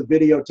actually did the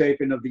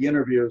videotaping of the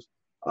interviews,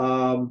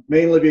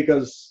 mainly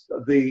because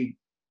the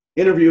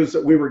interviews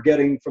that we were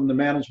getting from the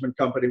management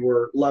company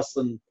were less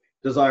than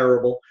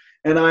desirable,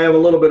 and I have a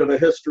little bit of a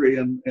history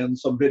in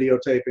some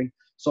videotaping.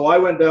 So I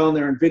went down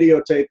there and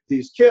videotaped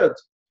these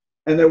kids,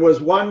 and there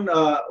was one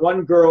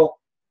girl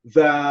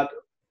that,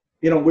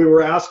 we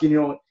were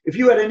asking, if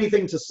you had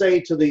anything to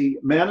say to the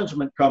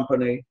management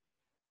company,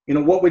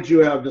 what would you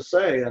have to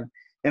say? And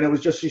it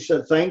was just, she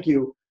said, thank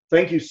you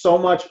so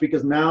much,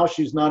 because now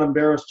she's not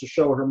embarrassed to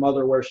show her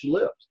mother where she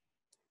lives.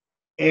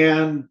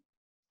 And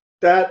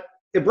that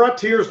it brought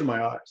tears to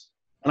my eyes.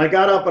 And I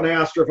got up and I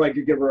asked her if I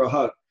could give her a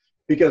hug,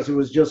 because it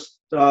was just,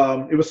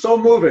 it was so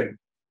moving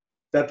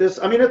that this,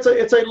 I mean, it's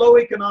a low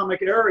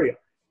economic area.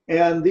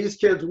 And these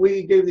kids,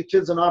 we gave the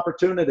kids an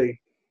opportunity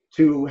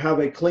to have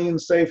a clean,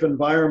 safe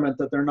environment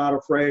that they're not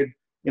afraid,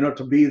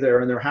 to be there,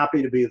 and they're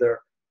happy to be there.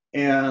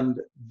 And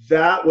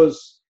that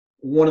was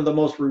one of the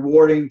most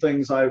rewarding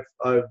things I've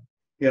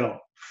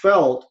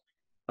felt,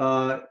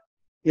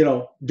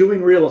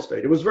 doing real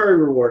estate. It was very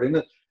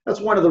rewarding. That's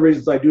one of the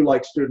reasons I do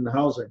like student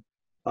housing,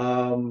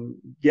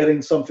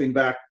 getting something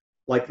back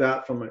like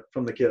that from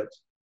the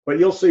kids. But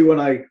you'll see when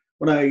I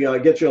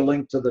get you a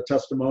link to the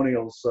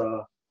testimonials.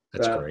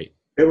 That's great.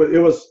 It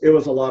was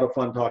a lot of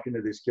fun talking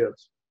to these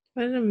kids.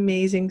 What an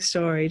amazing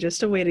story.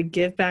 Just a way to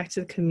give back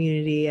to the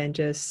community, and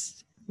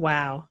just,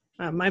 wow.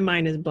 My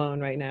mind is blown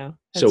right now.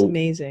 That's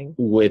amazing.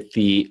 With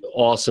the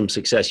awesome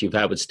success you've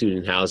had with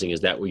student housing,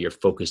 is that where your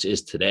focus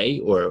is today,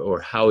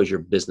 or how is your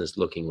business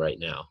looking right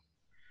now?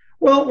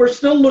 Well, we're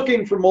still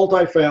looking for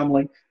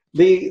multifamily.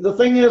 The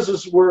thing is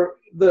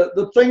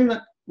the thing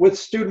that with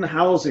student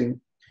housing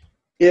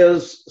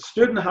is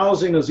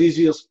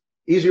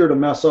easier to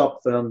mess up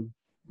than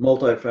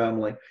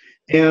multifamily.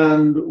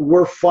 And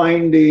we're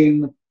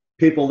finding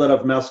people that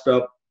have messed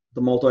up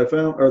the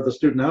multifamily or the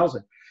student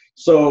housing.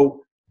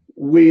 So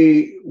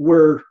we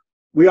are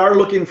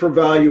looking for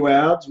value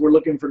adds. We're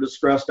looking for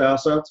distressed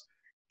assets.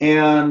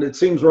 And it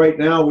seems right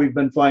now we've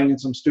been finding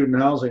some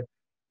student housing.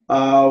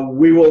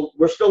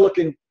 We're still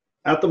looking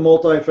at the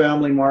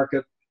multifamily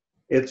market.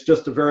 It's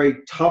just a very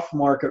tough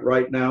market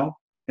right now.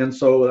 And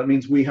so that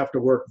means we have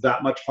to work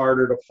that much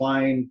harder to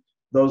find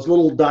those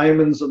little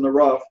diamonds in the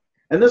rough.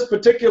 And this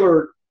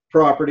particular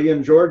property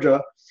in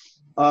Georgia,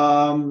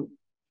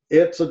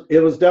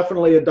 it was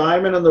definitely a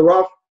diamond in the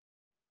rough.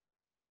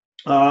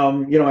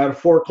 At a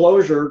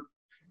foreclosure,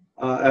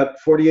 at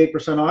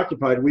 48%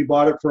 occupied, we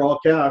bought it for all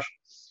cash.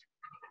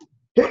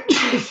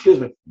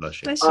 Excuse me. At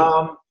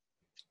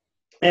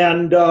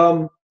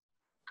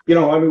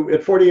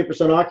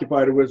 48%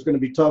 occupied, it was going to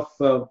be tough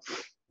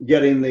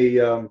getting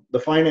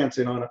the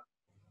financing on it.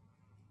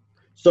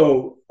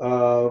 So,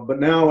 but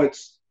now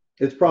it's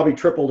probably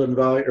tripled in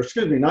value, or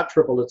excuse me, not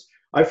tripled.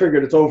 I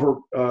figured it's over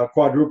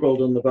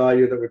quadrupled in the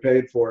value that we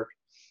paid for it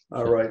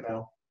right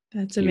now.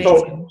 That's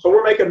amazing. So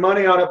we're making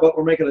money on it, but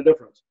we're making a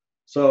difference.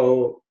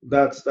 So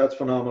that's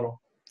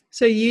phenomenal.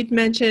 So you'd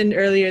mentioned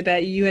earlier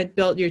that you had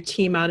built your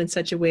team out in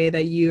such a way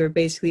that you are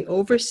basically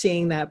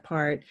overseeing that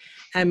part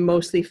and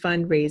mostly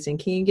fundraising.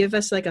 Can you give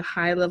us like a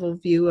high level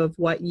view of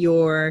what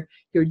your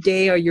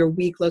day or your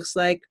week looks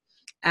like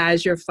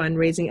as you're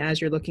fundraising,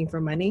 as you're looking for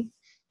money?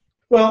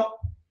 Well,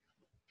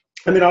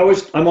 I mean,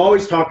 I'm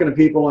always talking to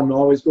people. I'm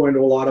always going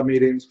to a lot of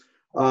meetings.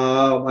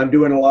 I'm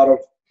doing a lot of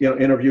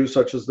interviews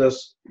such as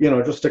this,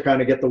 just to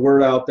kind of get the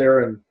word out there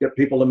and get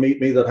people to meet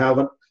me that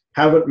haven't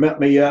met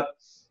me yet.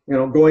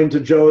 Going to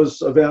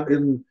Joe's event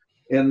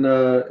in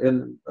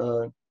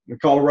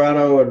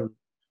Colorado and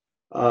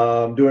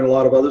doing a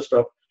lot of other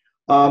stuff.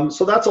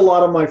 So that's a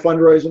lot of my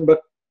fundraising.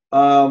 But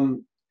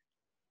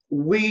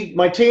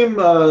my team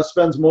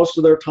spends most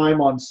of their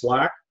time on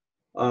Slack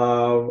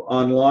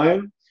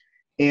online.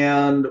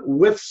 And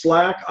with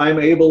Slack, I'm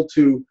able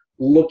to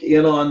look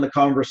in on the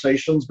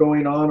conversations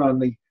going on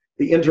the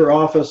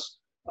inter-office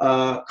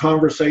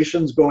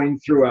conversations going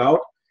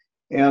throughout.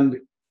 And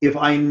if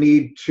I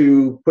need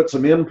to put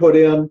some input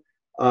in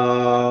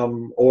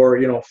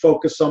or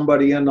focus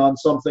somebody in on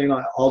something,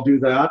 I'll do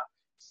that.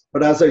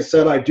 But as I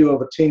said, I do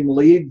have a team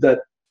lead that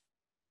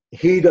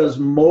he does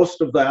most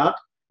of that.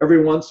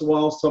 Every once in a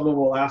while, someone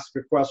will ask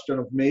a question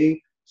of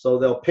me, so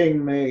they'll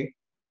ping me,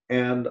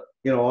 and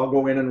I'll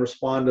go in and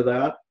respond to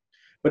that.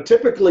 But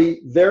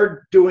typically,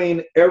 they're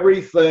doing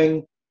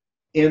everything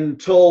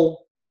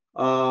until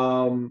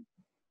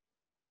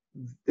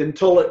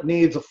it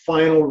needs a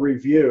final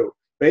review.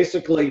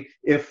 Basically,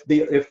 if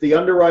the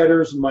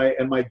underwriters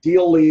and my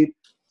deal lead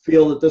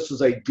feel that this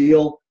is a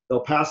deal,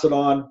 they'll pass it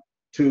on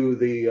to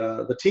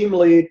the team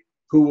lead,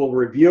 who will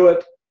review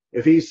it.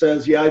 If he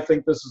says, yeah, I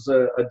think this is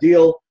a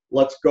deal,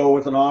 let's go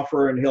with an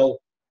offer, and he'll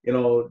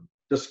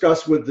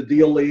discuss with the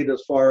deal lead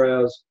as far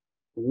as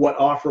what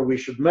offer we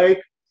should make,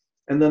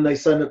 and then they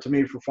send it to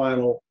me for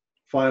final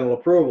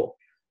approval.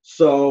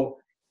 So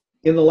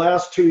in the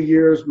last 2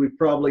 years, we've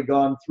probably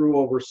gone through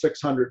over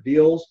 600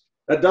 deals.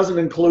 That doesn't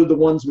include the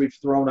ones we've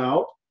thrown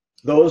out.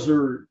 Those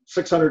are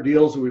 600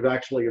 deals that we've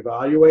actually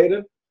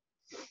evaluated.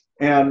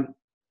 And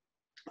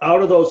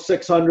out of those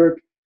 600,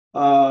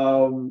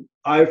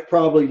 I've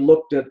probably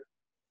looked at,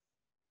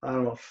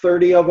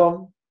 30 of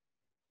them.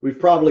 We've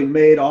probably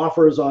made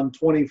offers on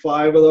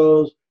 25 of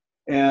those,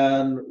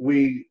 and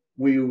we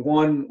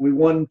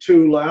won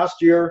 2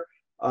 last year.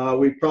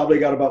 We've probably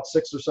got about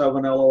 6 or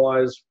 7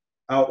 LOIs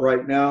out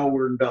right now.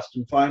 We're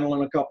investing final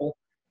in a couple.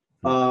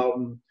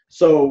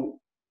 So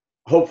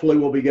hopefully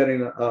we'll be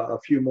getting a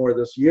few more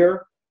this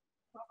year.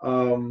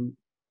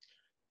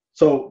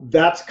 So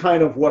that's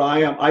kind of what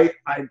I am. I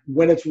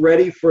when it's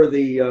ready for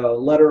the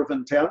letter of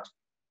intent,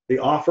 the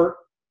offer,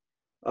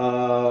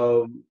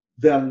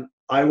 then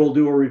I will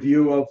do a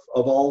review of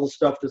all the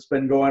stuff that's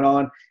been going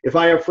on. If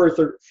I have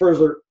further,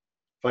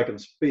 if I can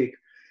speak,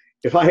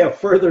 if I have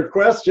further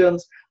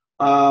questions,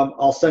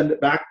 I'll send it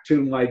back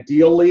to my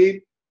deal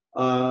lead.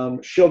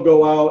 She'll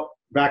go out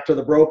back to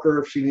the broker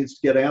if she needs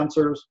to get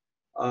answers.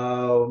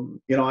 I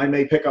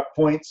may pick up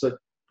points that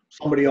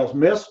somebody else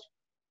missed,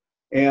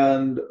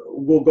 and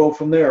we'll go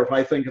from there. If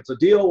I think it's a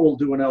deal, we'll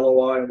do an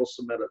LOI and we'll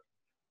submit it.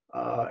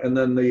 And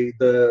then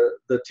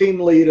the team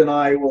lead and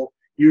I will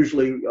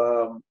usually,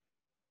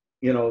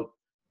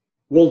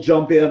 we'll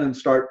jump in and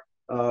start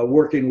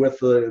working with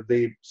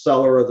the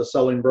seller or the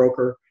selling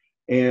broker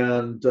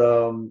and,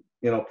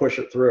 push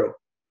it through.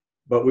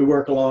 But we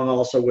work along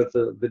also with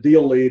the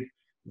deal lead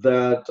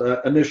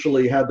that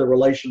initially had the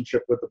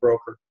relationship with the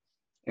broker.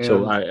 And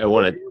so I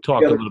want to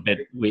talk a little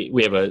bit.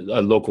 We have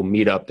a local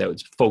meetup that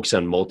was focused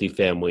on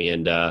multifamily,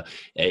 and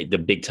the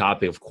big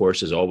topic, of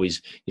course, is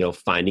always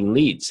finding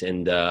leads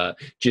and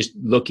just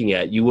looking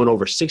at. You went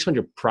over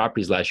 600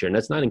 properties last year, and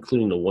that's not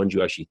including the ones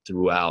you actually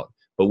threw out.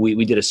 But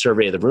we did a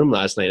survey of the room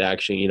last night.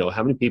 Actually,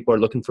 how many people are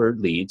looking for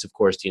leads? Of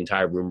course, the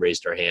entire room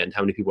raised their hand.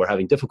 How many people are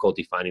having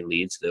difficulty finding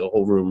leads? The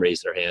whole room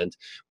raised their hand.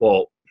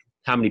 Well,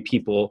 how many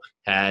people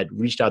had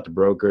reached out to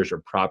brokers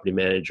or property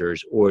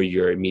managers or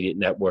your immediate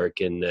network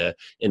in the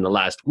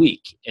last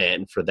week?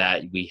 And for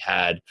that, we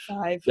had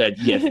 5.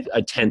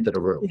 A tenth of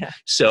the room. Yeah.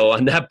 So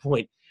on that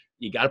point,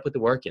 you got to put the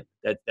work in.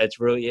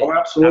 That's really it. Oh,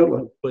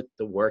 absolutely. You put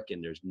the work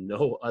in. There's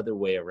no other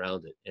way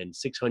around it. And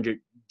 600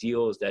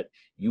 deals that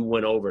you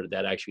went over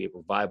that actually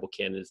were viable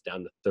candidates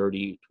down to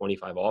 30,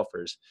 25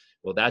 offers.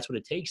 Well, that's what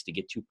it takes to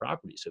get 2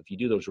 properties. So if you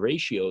do those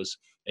ratios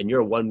and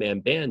you're a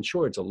one-man band,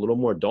 sure, it's a little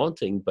more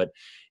daunting, but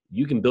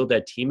you can build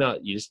that team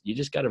out. You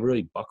just got to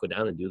really buckle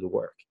down and do the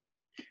work.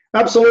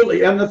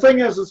 Absolutely. And the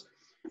thing is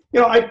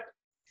I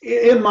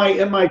in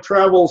my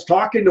travels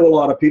talking to a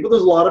lot of people,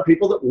 there's a lot of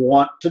people that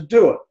want to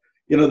do it.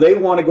 They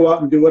want to go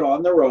out and do it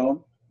on their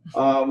own,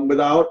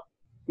 without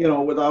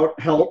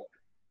help.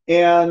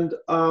 And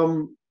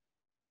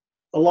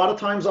a lot of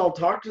times I'll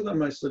talk to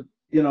them. I said,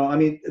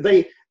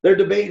 they're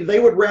debating.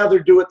 They would rather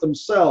do it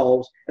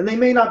themselves, and they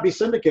may not be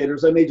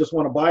syndicators. They may just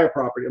want to buy a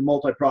property, a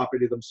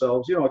multi-property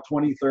themselves. A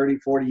 20, 30,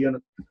 40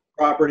 unit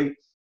property.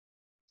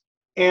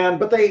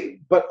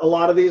 But a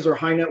lot of these are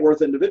high net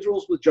worth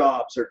individuals with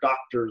jobs. They're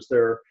doctors.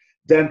 They're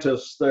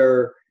dentists.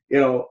 They're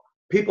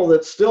people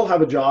that still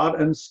have a job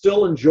and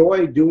still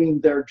enjoy doing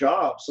their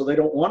job. So they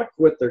don't want to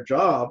quit their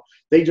job.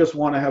 They just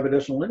want to have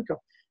additional income.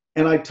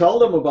 And I tell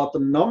them about the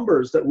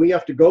numbers that we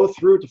have to go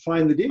through to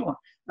find the deal.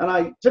 And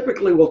I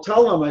typically will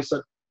tell them, I said,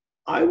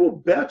 I will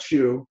bet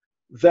you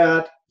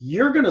that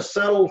you're going to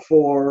settle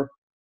for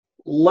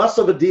less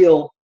of a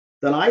deal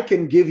than I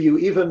can give you,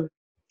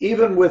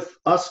 even with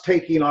us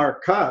taking our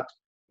cut.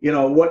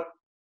 What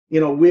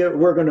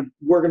we're going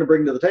to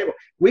bring to the table.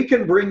 We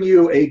can bring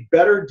you a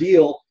better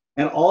deal,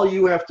 and all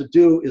you have to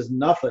do is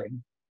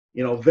nothing.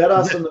 Vet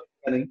us in the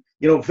beginning.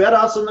 Vet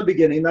us in the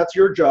beginning. That's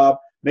your job.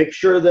 Make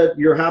sure that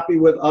you're happy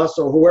with us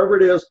or whoever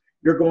it is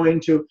you're going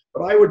to.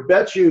 But I would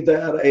bet you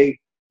that a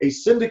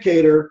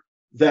syndicator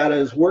that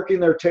is working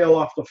their tail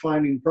off to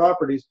finding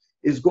properties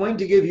is going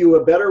to give you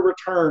a better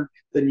return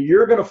than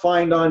you're going to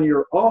find on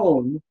your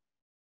own,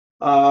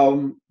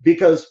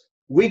 because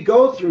we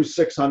go through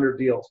 600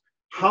 deals.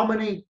 How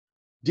many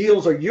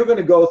deals are you going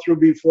to go through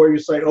before you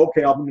say,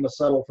 okay, I'm going to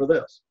settle for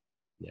this?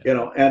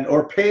 Yeah.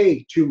 Or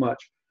pay too much.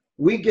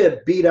 We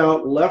get beat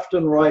out left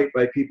and right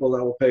by people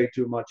that will pay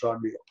too much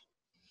on deals.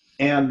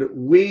 And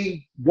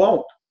we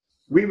won't.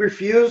 We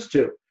refuse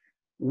to.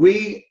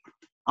 If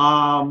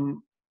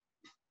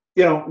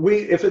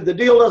the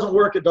deal doesn't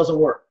work, it doesn't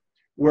work.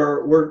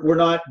 We're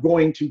not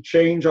going to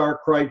change our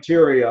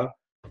criteria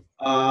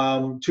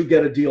to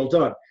get a deal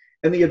done.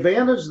 And the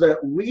advantage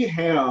that we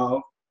have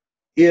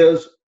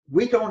is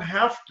we don't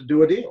have to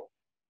do a deal.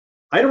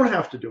 I don't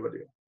have to do a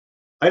deal.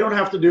 I don't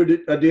have to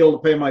do a deal to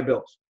pay my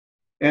bills.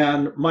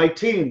 And my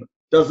team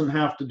doesn't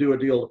have to do a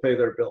deal to pay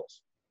their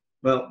bills.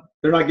 Well,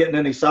 they're not getting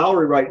any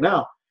salary right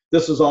now.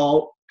 This is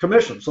all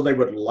commission. So they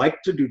would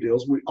like to do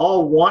deals. We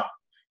all want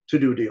to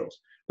do deals.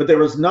 But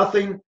there is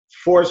nothing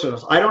forcing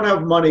us. I don't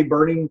have money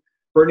burning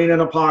in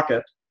a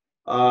pocket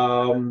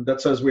that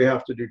says we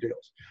have to do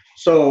deals.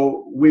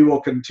 So we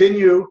will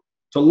continue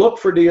to look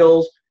for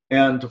deals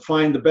and to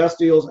find the best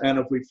deals. And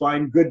if we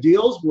find good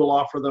deals, we'll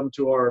offer them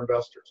to our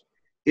investors.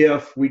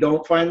 If we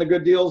don't find the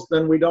good deals,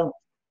 then we don't.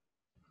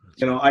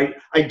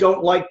 I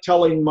don't like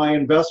telling my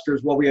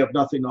investors, well, we have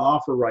nothing to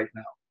offer right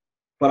now.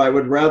 But I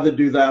would rather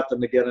do that than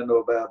to get into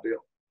a bad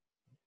deal.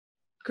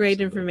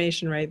 Great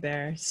information right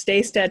there.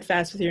 Stay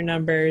steadfast with your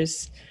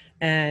numbers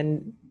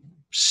and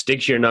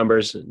stick to your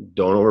numbers.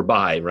 Don't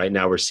overbuy. Right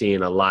now, we're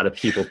seeing a lot of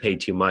people pay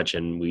too much,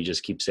 and we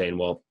just keep saying,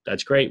 well,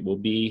 that's great. We'll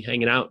be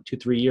hanging out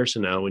 2-3 years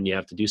from now when you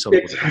have to do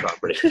something with the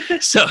property.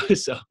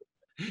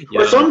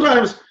 Or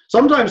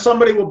sometimes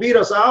somebody will beat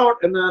us out,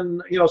 and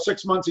then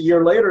 6 months, a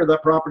year later,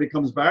 that property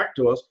comes back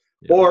to us.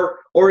 Yeah.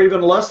 Or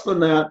even less than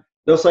that,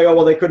 they'll say, oh,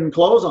 well, they couldn't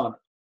close on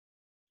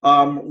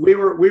it. We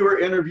were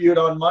interviewed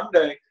on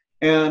Monday,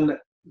 and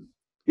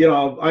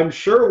I'm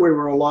sure we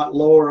were a lot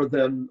lower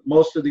than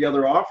most of the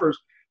other offers,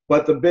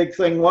 but the big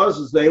thing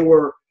is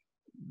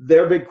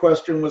their big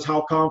question was,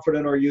 how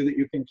confident are you that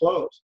you can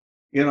close?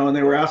 And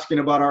they were asking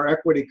about our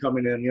equity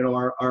coming in,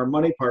 our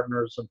money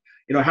partners, and,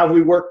 have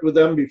we worked with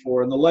them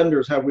before? And the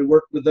lenders, have we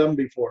worked with them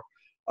before?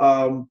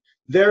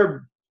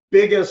 Their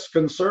biggest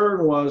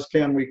concern was,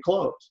 can we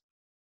close?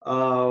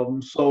 So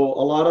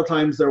a lot of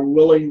times they're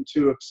willing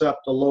to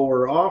accept a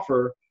lower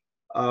offer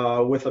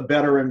with a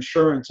better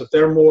insurance if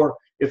they're more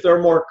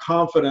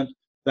confident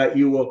that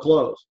you will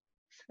close.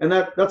 And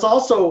that's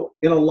also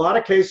in a lot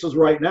of cases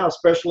right now,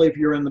 especially if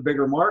you're in the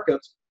bigger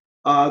markets,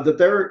 that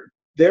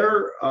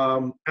they're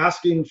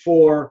asking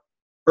for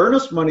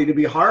earnest money to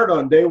be hard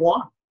on day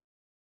one.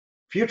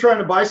 If you're trying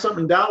to buy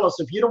something in Dallas,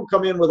 if you don't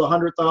come in with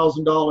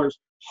 $100,000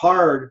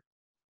 hard,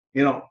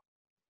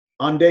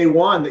 on day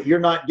one that you're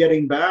not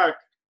getting back,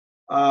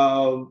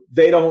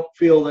 they don't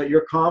feel that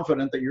you're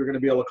confident that you're going to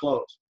be able to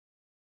close.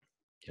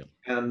 Yep.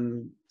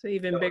 So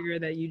even bigger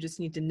that you just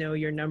need to know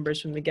your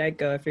numbers from the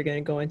get-go if you're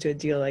going to go into a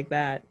deal like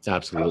that.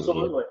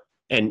 Absolutely.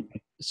 And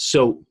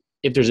so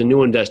if there's a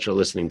new investor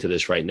listening to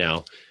this right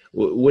now,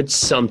 what's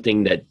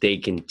something that they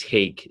can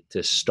take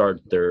to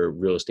start their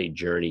real estate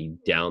journey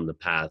down the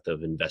path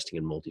of investing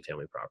in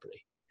multifamily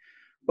property?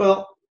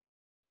 Well,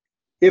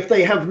 if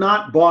they have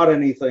not bought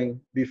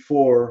anything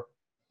before,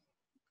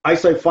 I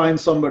say find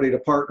somebody to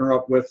partner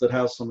up with that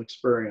has some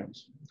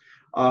experience.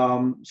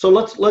 So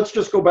let's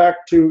just go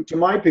back to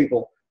my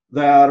people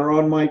that are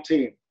on my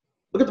team.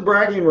 Look at the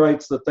bragging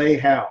rights that they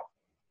have.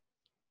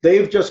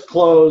 They've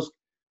closed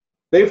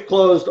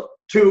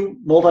 2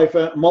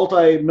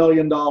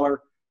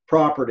 multi-million-dollar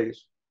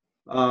properties.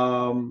 They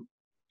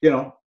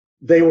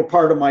were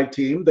part of my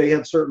team. They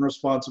had certain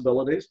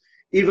responsibilities,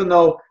 even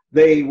though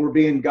they were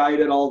being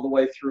guided all the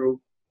way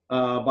through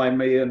by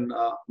me and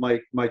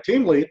my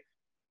team lead.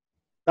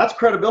 That's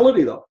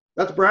credibility, though.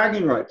 That's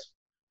bragging rights.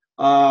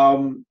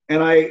 And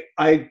I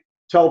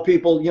tell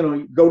people,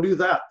 go do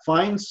that.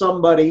 Find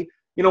somebody,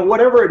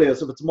 whatever it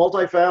is. If it's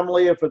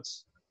multifamily, if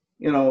it's,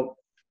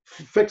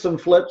 fix and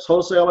flips,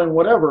 wholesaling,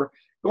 whatever,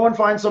 go and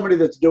find somebody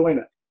that's doing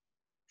it.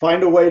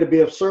 Find a way to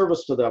be of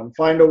service to them.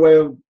 Find a way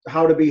of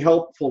how to be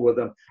helpful with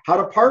them, how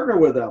to partner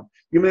with them.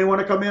 You may want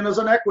to come in as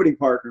an equity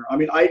partner. I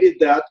mean, I did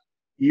that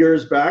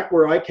years back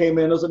where I came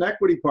in as an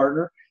equity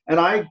partner, and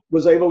I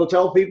was able to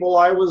tell people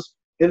I was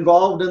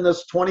involved in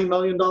this $20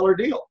 million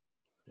deal,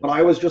 but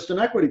I was just an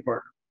equity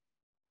partner.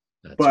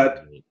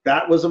 But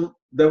that was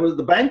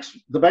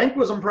the bank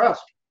was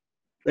impressed.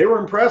 They were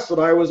impressed that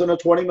I was in a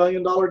 $20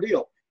 million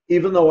deal,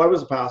 even though I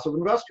was a passive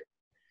investor.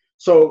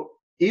 So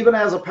even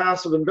as a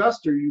passive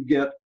investor, you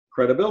get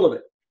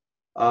credibility.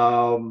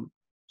 But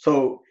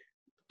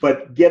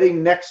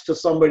getting next to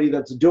somebody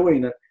that's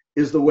doing it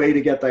is the way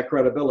to get that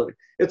credibility.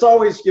 It's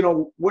always,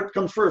 what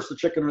comes first, the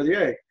chicken or the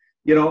egg?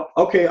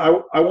 Okay,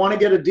 I want to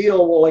get a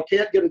deal. Well, I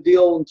can't get a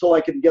deal until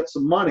I can get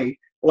some money.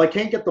 Well, I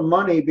can't get the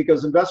money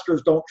because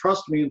investors don't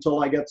trust me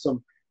until I get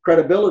some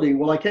credibility.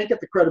 Well, I can't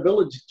get the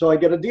credibility until I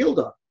get a deal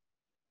done.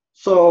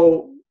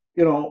 So,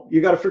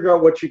 you got to figure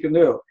out what you can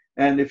do.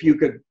 And if you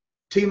could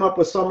team up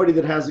with somebody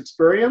that has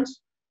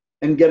experience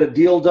and get a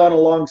deal done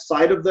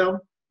alongside of them,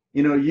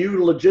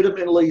 you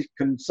legitimately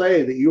can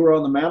say that you were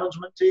on the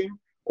management team,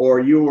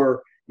 or you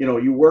were,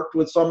 you worked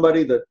with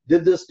somebody that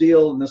did this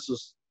deal, and this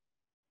is,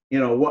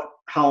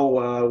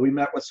 how we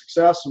met with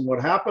success and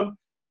what happened.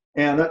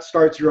 And that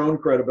starts your own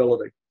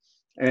credibility,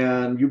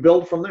 and you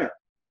build from there.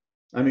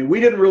 I mean, we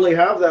didn't really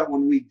have that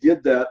when we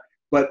did that,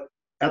 but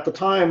at the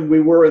time we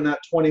were in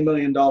that $20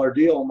 million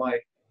deal.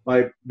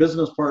 My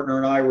business partner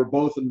and I were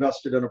both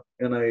invested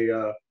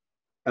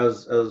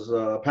as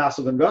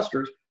passive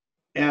investors,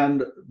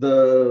 and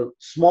the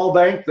small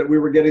bank that we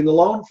were getting the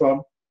loan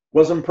from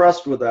was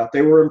impressed with that.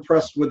 They were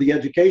impressed with the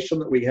education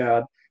that we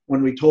had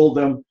when we told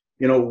them,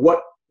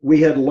 what we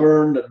had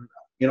learned and,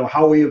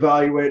 how we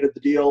evaluated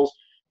the deals.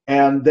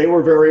 And they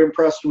were very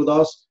impressed with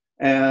us,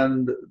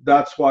 and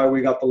that's why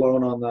we got the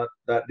loan on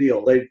that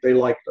deal. They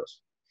liked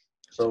us.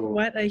 So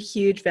what a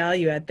huge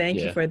value add. Thank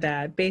you for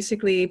that.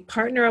 Basically,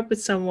 partner up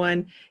with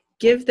someone,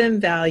 give them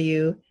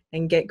value,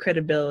 and get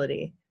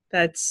credibility.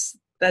 That's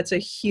a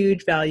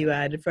huge value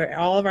add for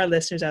all of our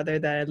listeners out there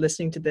that are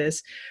listening to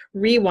this.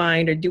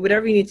 Rewind or do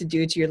whatever you need to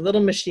do to your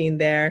little machine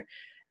there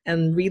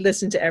and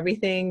re-listen to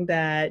everything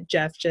that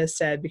Jeff just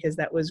said, because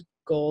that was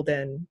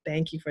golden.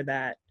 Thank you for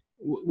that.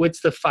 What's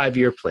the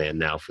 5-year plan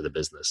now for the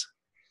business?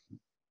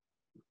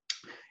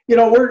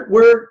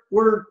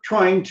 We're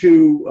trying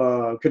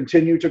to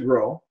continue to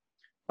grow.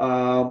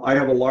 I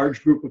have a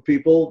large group of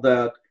people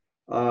that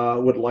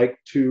would like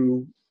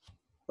to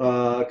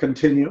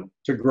continue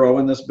to grow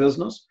in this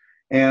business.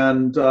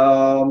 And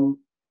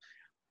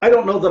I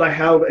don't know that I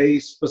have a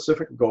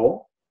specific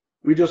goal.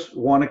 We just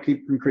want to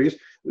keep increase.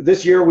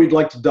 This year, we'd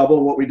like to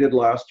double what we did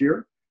last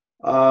year.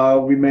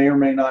 We may or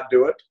may not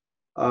do it.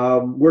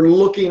 We're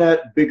looking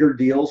at bigger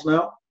deals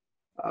now,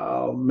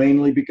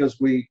 mainly because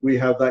we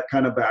have that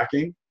kind of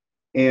backing,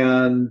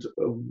 and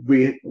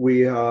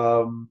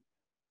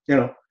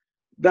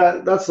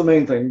that's the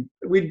main thing.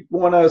 We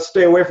want to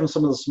stay away from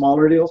some of the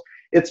smaller deals.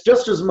 It's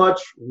just as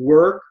much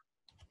work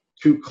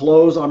to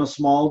close on a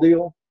small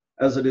deal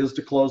as it is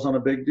to close on a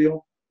big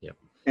deal. Yep.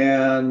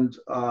 And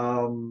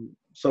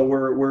so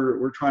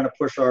we're trying to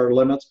push our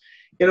limits.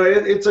 You know,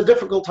 it's a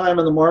difficult time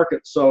in the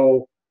market.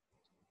 So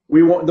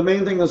the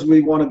main thing is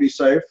we want to be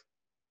safe.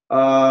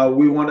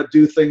 We want to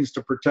do things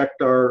to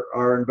protect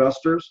our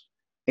investors.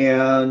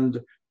 And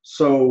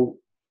so,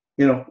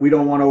 you know, we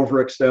don't want to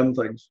overextend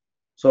things.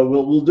 So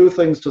we'll do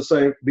things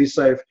to be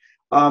safe.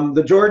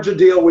 The Georgia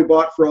deal we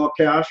bought for all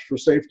cash for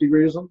safety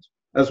reasons,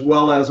 as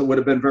well as it would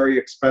have been very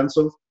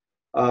expensive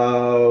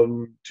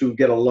to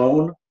get a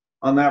loan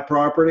on that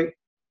property.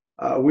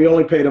 We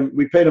paid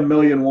 $1.1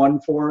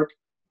 million for it.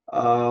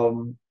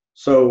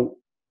 So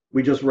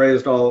we just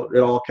raised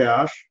all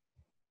cash.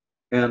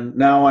 And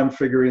now I'm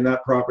figuring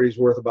that property's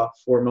worth about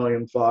 $4.5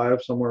 million,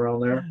 somewhere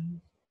around there.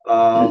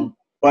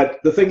 But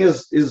the thing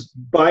is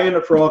buying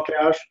it for all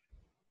cash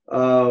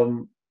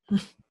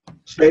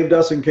saved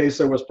us in case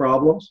there was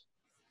problems.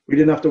 We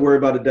didn't have to worry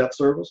about a debt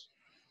service.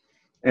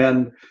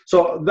 And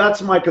so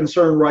that's my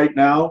concern right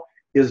now,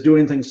 is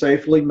doing things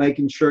safely,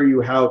 making sure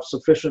you have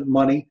sufficient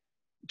money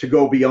to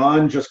go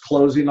beyond just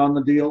closing on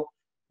the deal,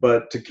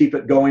 but to keep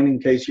it going in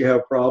case you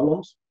have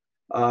problems,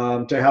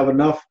 to have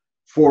enough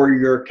for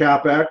your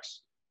CapEx,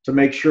 to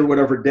make sure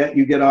whatever debt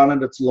you get on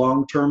it, it's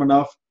long-term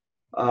enough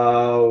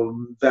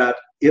that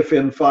if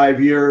in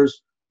 5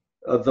 years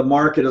the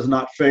market is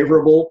not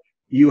favorable,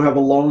 you have a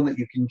loan that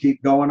you can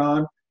keep going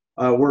on.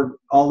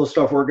 All the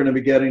stuff we're going to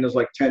be getting is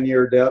like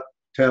 10-year debt,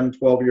 10,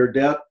 12-year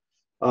debt,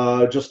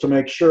 just to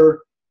make sure.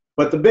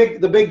 But the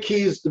big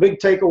keys, the big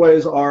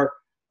takeaways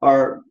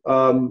are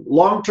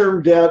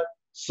long-term debt,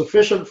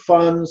 sufficient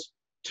funds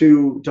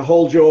to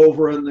hold you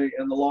over in the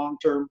long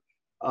term,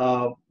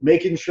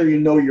 making sure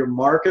you know your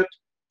market.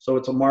 So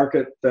it's a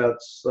market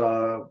that's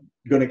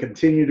going to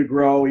continue to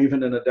grow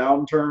even in a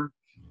downturn.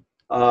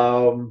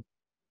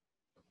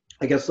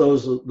 I guess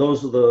those are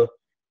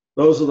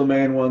the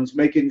main ones.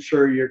 Making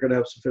sure you're going to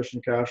have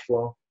sufficient cash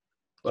flow.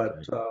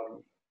 But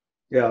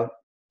yeah,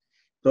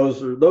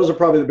 those are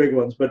probably the big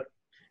ones. But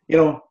you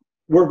know,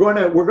 we're going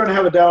to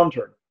have a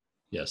downturn.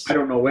 Yes. I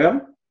don't know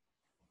when.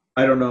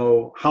 I don't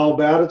know how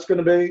bad it's going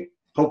to be.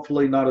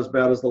 Hopefully not as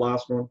bad as the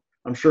last one.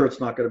 I'm sure it's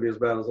not going to be as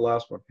bad as the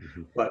last one.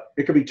 Mm-hmm. But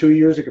it could be 2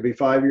 years. It could be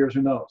 5 years.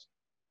 Who knows?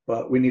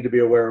 But we need to be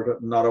aware of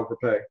it and not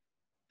overpay.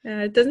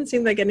 It doesn't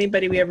seem like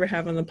anybody we ever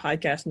have on the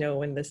podcast know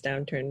when this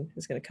downturn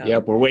is going to come.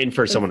 Yep, we're waiting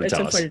for someone to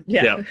tell us.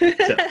 Yeah.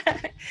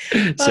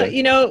 Well,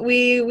 you know,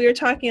 we were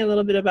talking a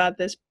little bit about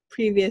this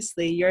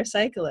previously. You're a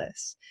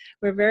cyclist.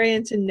 We're very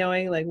into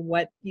knowing like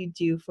what you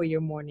do for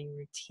your morning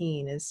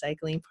routine. Is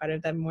cycling part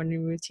of that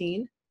morning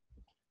routine?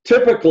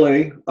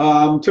 Typically,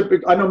 I'm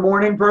a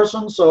morning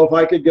person, so if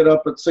I could get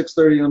up at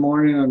 6:30 in the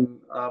morning and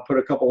put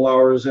a couple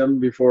hours in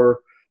before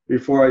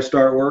I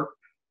start work,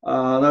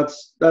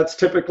 that's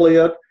typically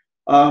it.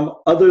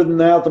 Other than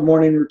that, the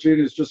morning routine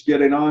is just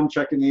getting on,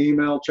 checking the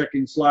email,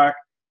 checking Slack,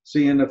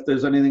 seeing if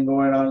there's anything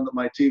going on that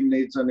my team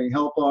needs any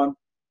help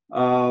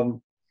on.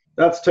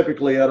 That's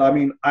typically it. I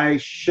mean, I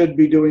should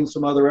be doing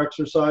some other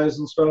exercise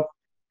and stuff,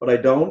 but I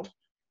don't.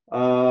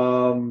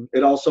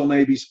 It also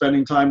may be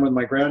spending time with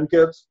my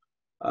grandkids.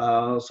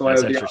 So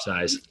that's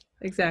exercise.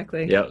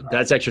 Exactly. Yeah,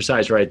 that's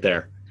exercise right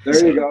there.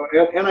 There you go.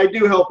 And I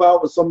do help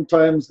out with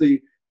sometimes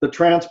the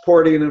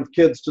transporting of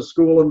kids to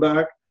school and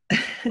back.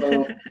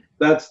 So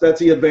that's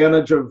the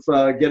advantage of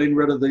getting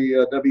rid of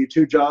the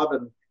W-2 job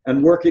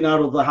and working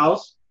out of the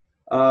house.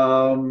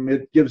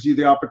 It gives you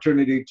the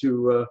opportunity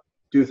to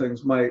do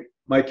things.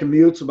 My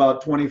commute's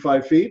about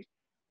 25 feet,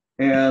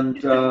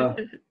 and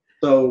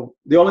so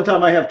the only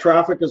time I have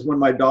traffic is when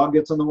my dog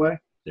gets in the way.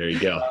 There you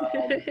go.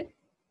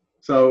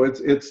 So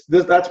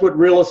that's what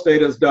real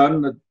estate has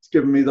done. It's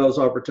given me those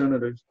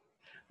opportunities.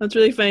 It's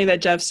really funny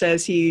that Jeff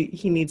says he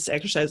needs to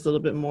exercise a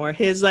little bit more.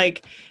 His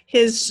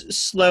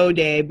slow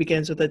day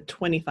begins with a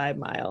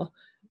 25-mile.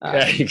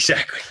 Yeah,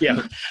 exactly.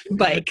 Yeah.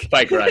 bike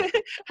ride.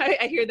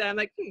 I hear that. I'm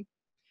like,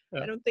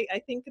 yeah. I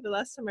think the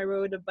last time I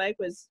rode a bike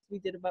we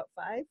did about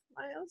 5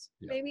 miles,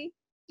 maybe.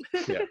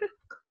 Yeah.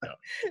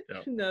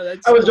 No,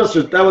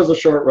 that was a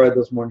short ride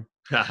this morning.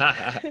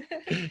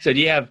 So do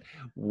you have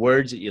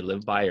words that you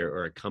live by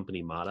or a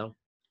company motto?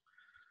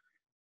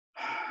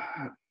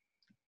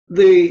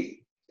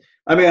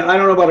 I mean, I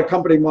don't know about a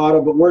company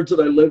motto, but words that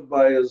I live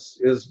by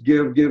is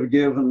give,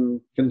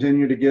 and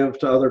continue to give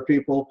to other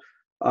people.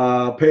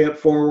 Pay it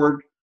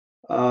forward.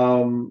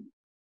 You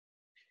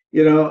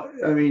know,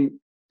 I mean,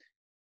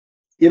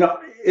 you know,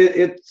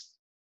 it's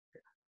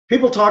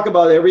people talk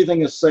about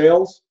everything as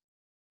sales,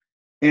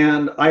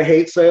 and I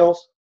hate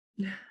sales.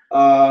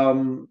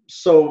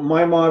 So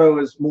my motto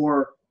is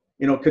more,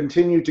 you know,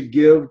 continue to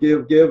give,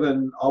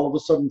 and all of a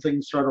sudden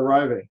things start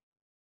arriving.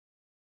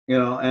 You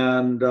know,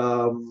 and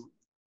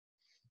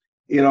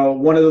you know,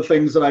 one of the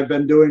things that I've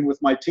been doing with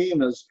my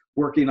team is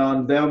working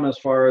on them as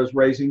far as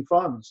raising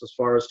funds, as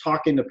far as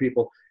talking to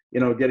people, you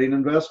know, getting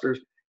investors.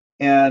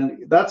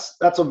 And that's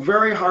a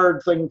very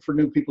hard thing for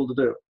new people to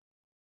do.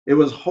 It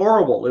was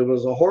horrible. It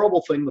was a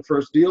horrible thing. The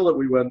first deal that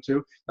we went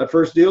to, that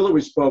first deal that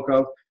we spoke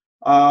of,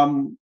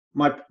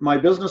 my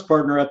business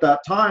partner at that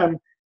time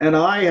and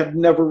I had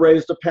never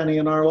raised a penny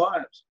in our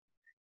lives,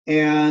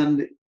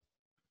 and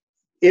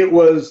it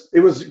was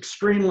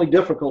extremely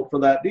difficult for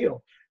that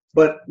deal.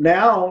 But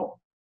now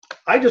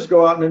I just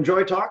go out and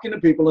enjoy talking to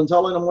people and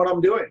telling them what I'm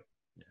doing.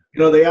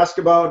 They ask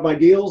about my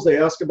deals, they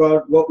ask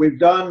about what we've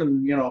done,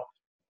 and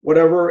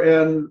whatever.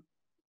 And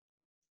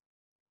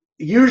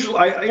usually,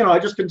 I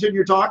just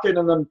continue talking,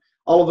 and then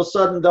all of a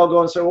sudden they'll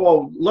go and say,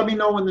 "Well, let me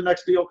know when the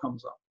next deal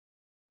comes up,"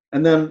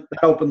 and then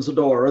that opens the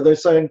door. Or they're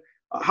saying,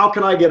 "How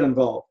can I get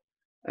involved?"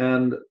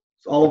 And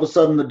all of a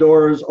sudden the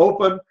door is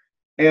open,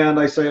 and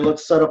I say,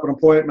 "Let's set up an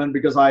appointment,"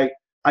 because I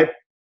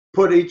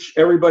put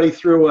everybody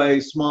through a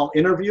small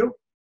interview,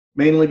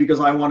 mainly because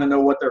I want to know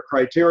what their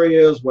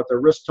criteria is, what their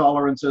risk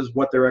tolerance is,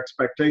 what their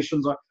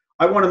expectations are.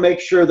 I want to make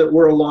sure that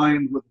we're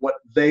aligned with what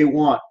they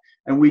want.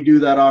 And we do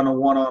that on a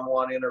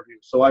one-on-one interview.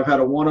 So I've had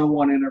a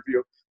one-on-one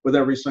interview with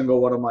every single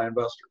one of my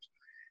investors.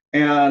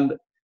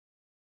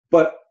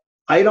 But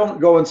I don't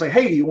go and say,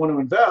 "Hey, do you want to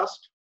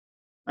invest?"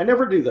 I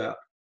never do that.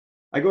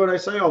 I go and I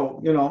say,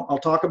 "Oh, I'll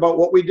talk about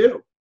what we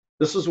do.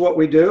 This is what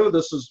we do.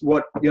 This is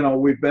what,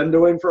 we've been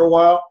doing for a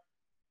while."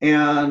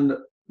 And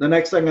the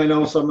next thing I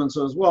know, someone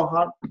says, "Well,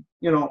 how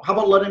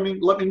about let me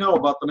know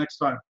about the next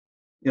time,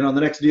 the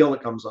next deal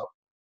that comes up."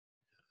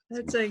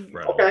 That's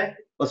okay,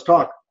 let's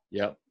talk.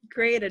 Yep.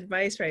 Great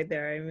advice right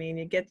there. I mean,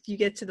 you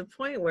get to the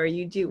point where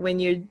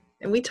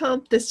and we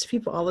tell this to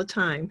people all the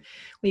time,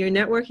 when you're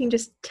networking,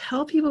 just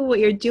tell people what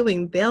you're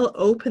doing. They'll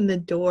open the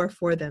door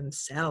for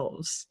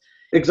themselves.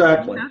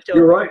 Exactly.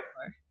 You're right.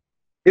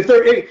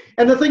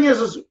 And the thing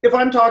is if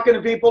I'm talking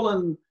to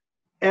people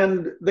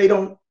and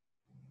they're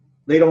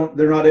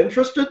not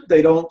interested,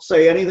 they don't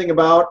say anything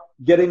about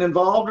getting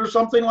involved or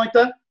something like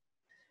that,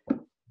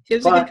 it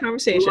was a good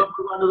conversation. We'll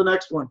move on to the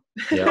next one.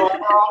 Yeah.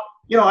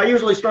 I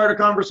usually start a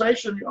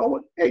conversation.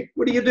 "Oh, hey,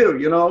 what do you do?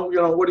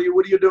 What are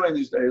you doing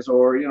these days?"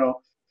 Or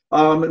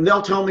and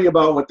they'll tell me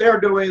about what they're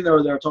doing,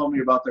 or they'll tell me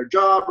about their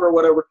job or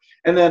whatever.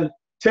 And then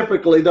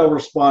typically they'll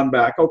respond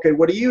back, "Okay,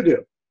 what do you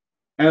do?"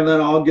 And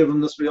then I'll give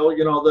them the spiel,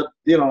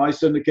 that I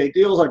syndicate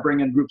deals. I bring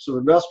in groups of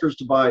investors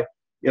to buy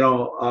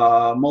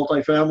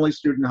multifamily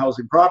student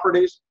housing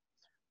properties.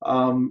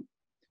 And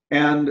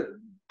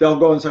they'll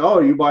go and say, "Oh,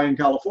 you buy in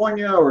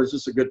California, or is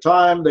this a good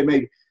time?" They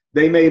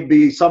may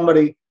be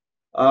somebody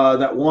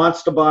that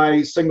wants to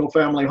buy single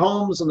family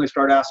homes, and they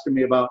start asking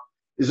me about,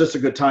 "Is this a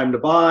good time to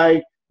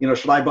buy?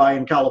 Should I buy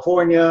in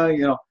California?"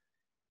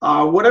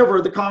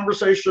 Whatever the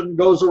conversation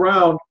goes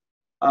around,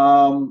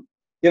 and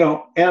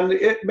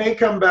it may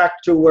come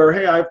back to where,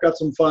 "Hey, I've got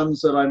some funds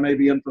that I may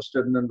be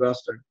interested in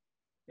investing."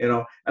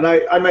 And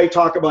I may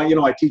talk about,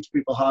 I teach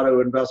people how to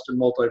invest in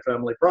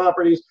multifamily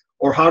properties,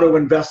 or how to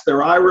invest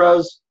their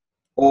IRAs,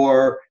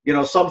 or,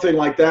 something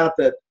like that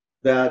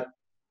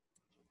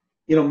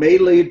may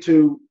lead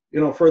to,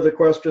 further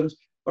questions.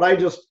 But I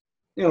just,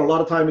 a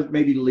lot of times it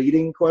may be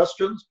leading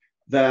questions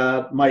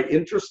that might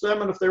interest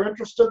them. And if they're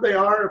interested, they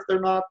are. If they're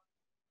not,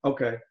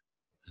 okay.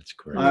 That's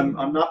great.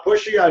 I'm not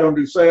pushy. I don't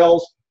do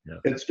sales. Yeah.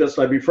 It's just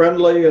I be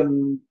friendly,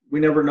 and we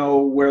never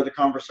know where the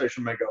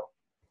conversation may go.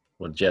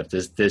 Well, Jeff,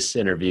 this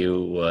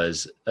interview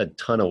was a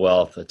ton of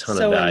wealth, a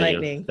ton of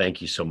value.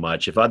 Thank you so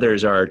much. If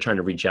others are trying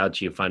to reach out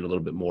to you, find a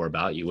little bit more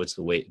about you, what's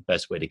the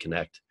best way to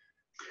connect?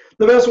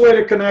 The best way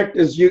to connect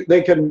is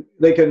they can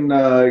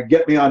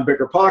get me on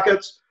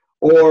BiggerPockets,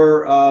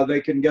 or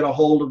they can get a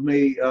hold of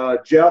me,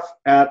 Jeff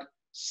at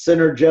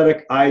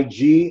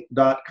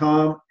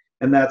synergetic.ig.com,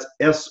 and that's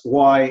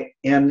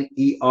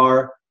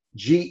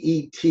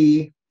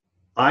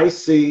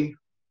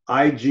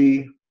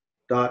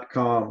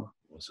synergetic.ig.com.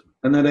 Awesome.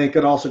 And then they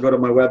could also go to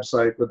my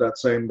website with that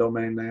same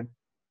domain name.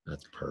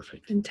 That's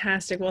perfect.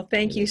 Fantastic. Well,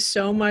 thank you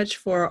so much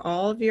for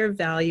all of your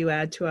value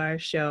add to our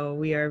show.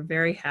 We are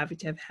very happy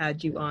to have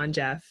had you on,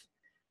 Jeff.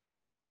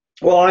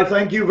 Well, I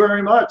thank you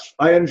very much.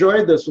 I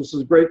enjoyed this. This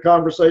was a great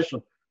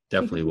conversation.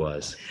 Definitely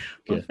was.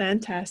 Well,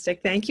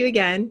 fantastic. Thank you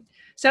again.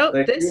 So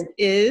this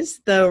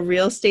is the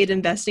Real Estate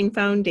Investing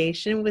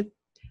Foundation with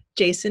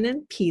Jason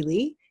and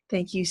Peely.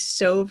 Thank you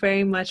so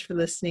very much for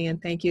listening.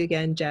 And thank you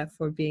again, Jeff,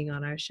 for being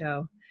on our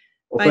show.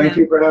 Well, thank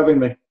you for having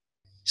me.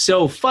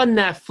 So Fund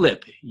That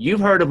Flip. You've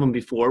heard of him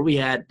before. We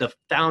had the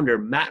founder,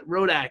 Matt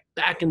Rodak,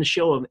 back in the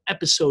show of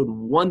episode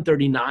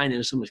 139,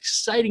 and some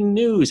exciting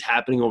news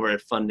happening over at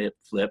Fund That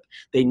Flip.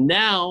 They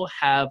now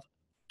have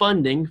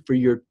funding for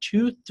your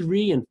 2,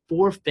 3, and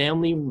 4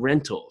 family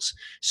rentals.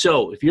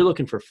 So if you're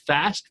looking for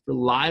fast,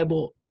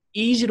 reliable,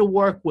 easy to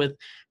work with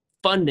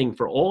funding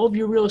for all of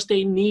your real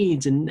estate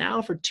needs, and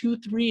now for 2,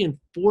 3, and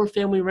 4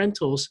 family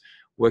rentals,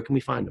 where can we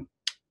find them?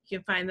 You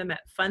can find them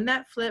at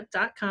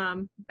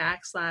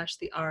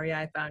fundthatflip.com/the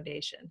REI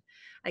Foundation.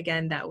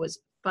 Again, that was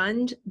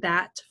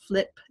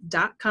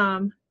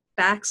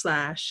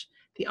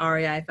fundthatflip.com/the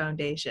REI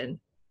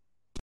Foundation.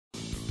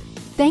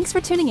 Thanks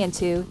for tuning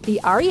into the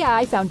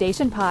REI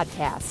Foundation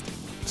podcast.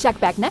 Check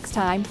back next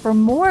time for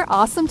more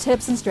awesome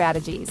tips and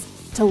strategies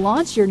to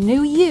launch your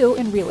new you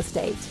in real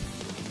estate.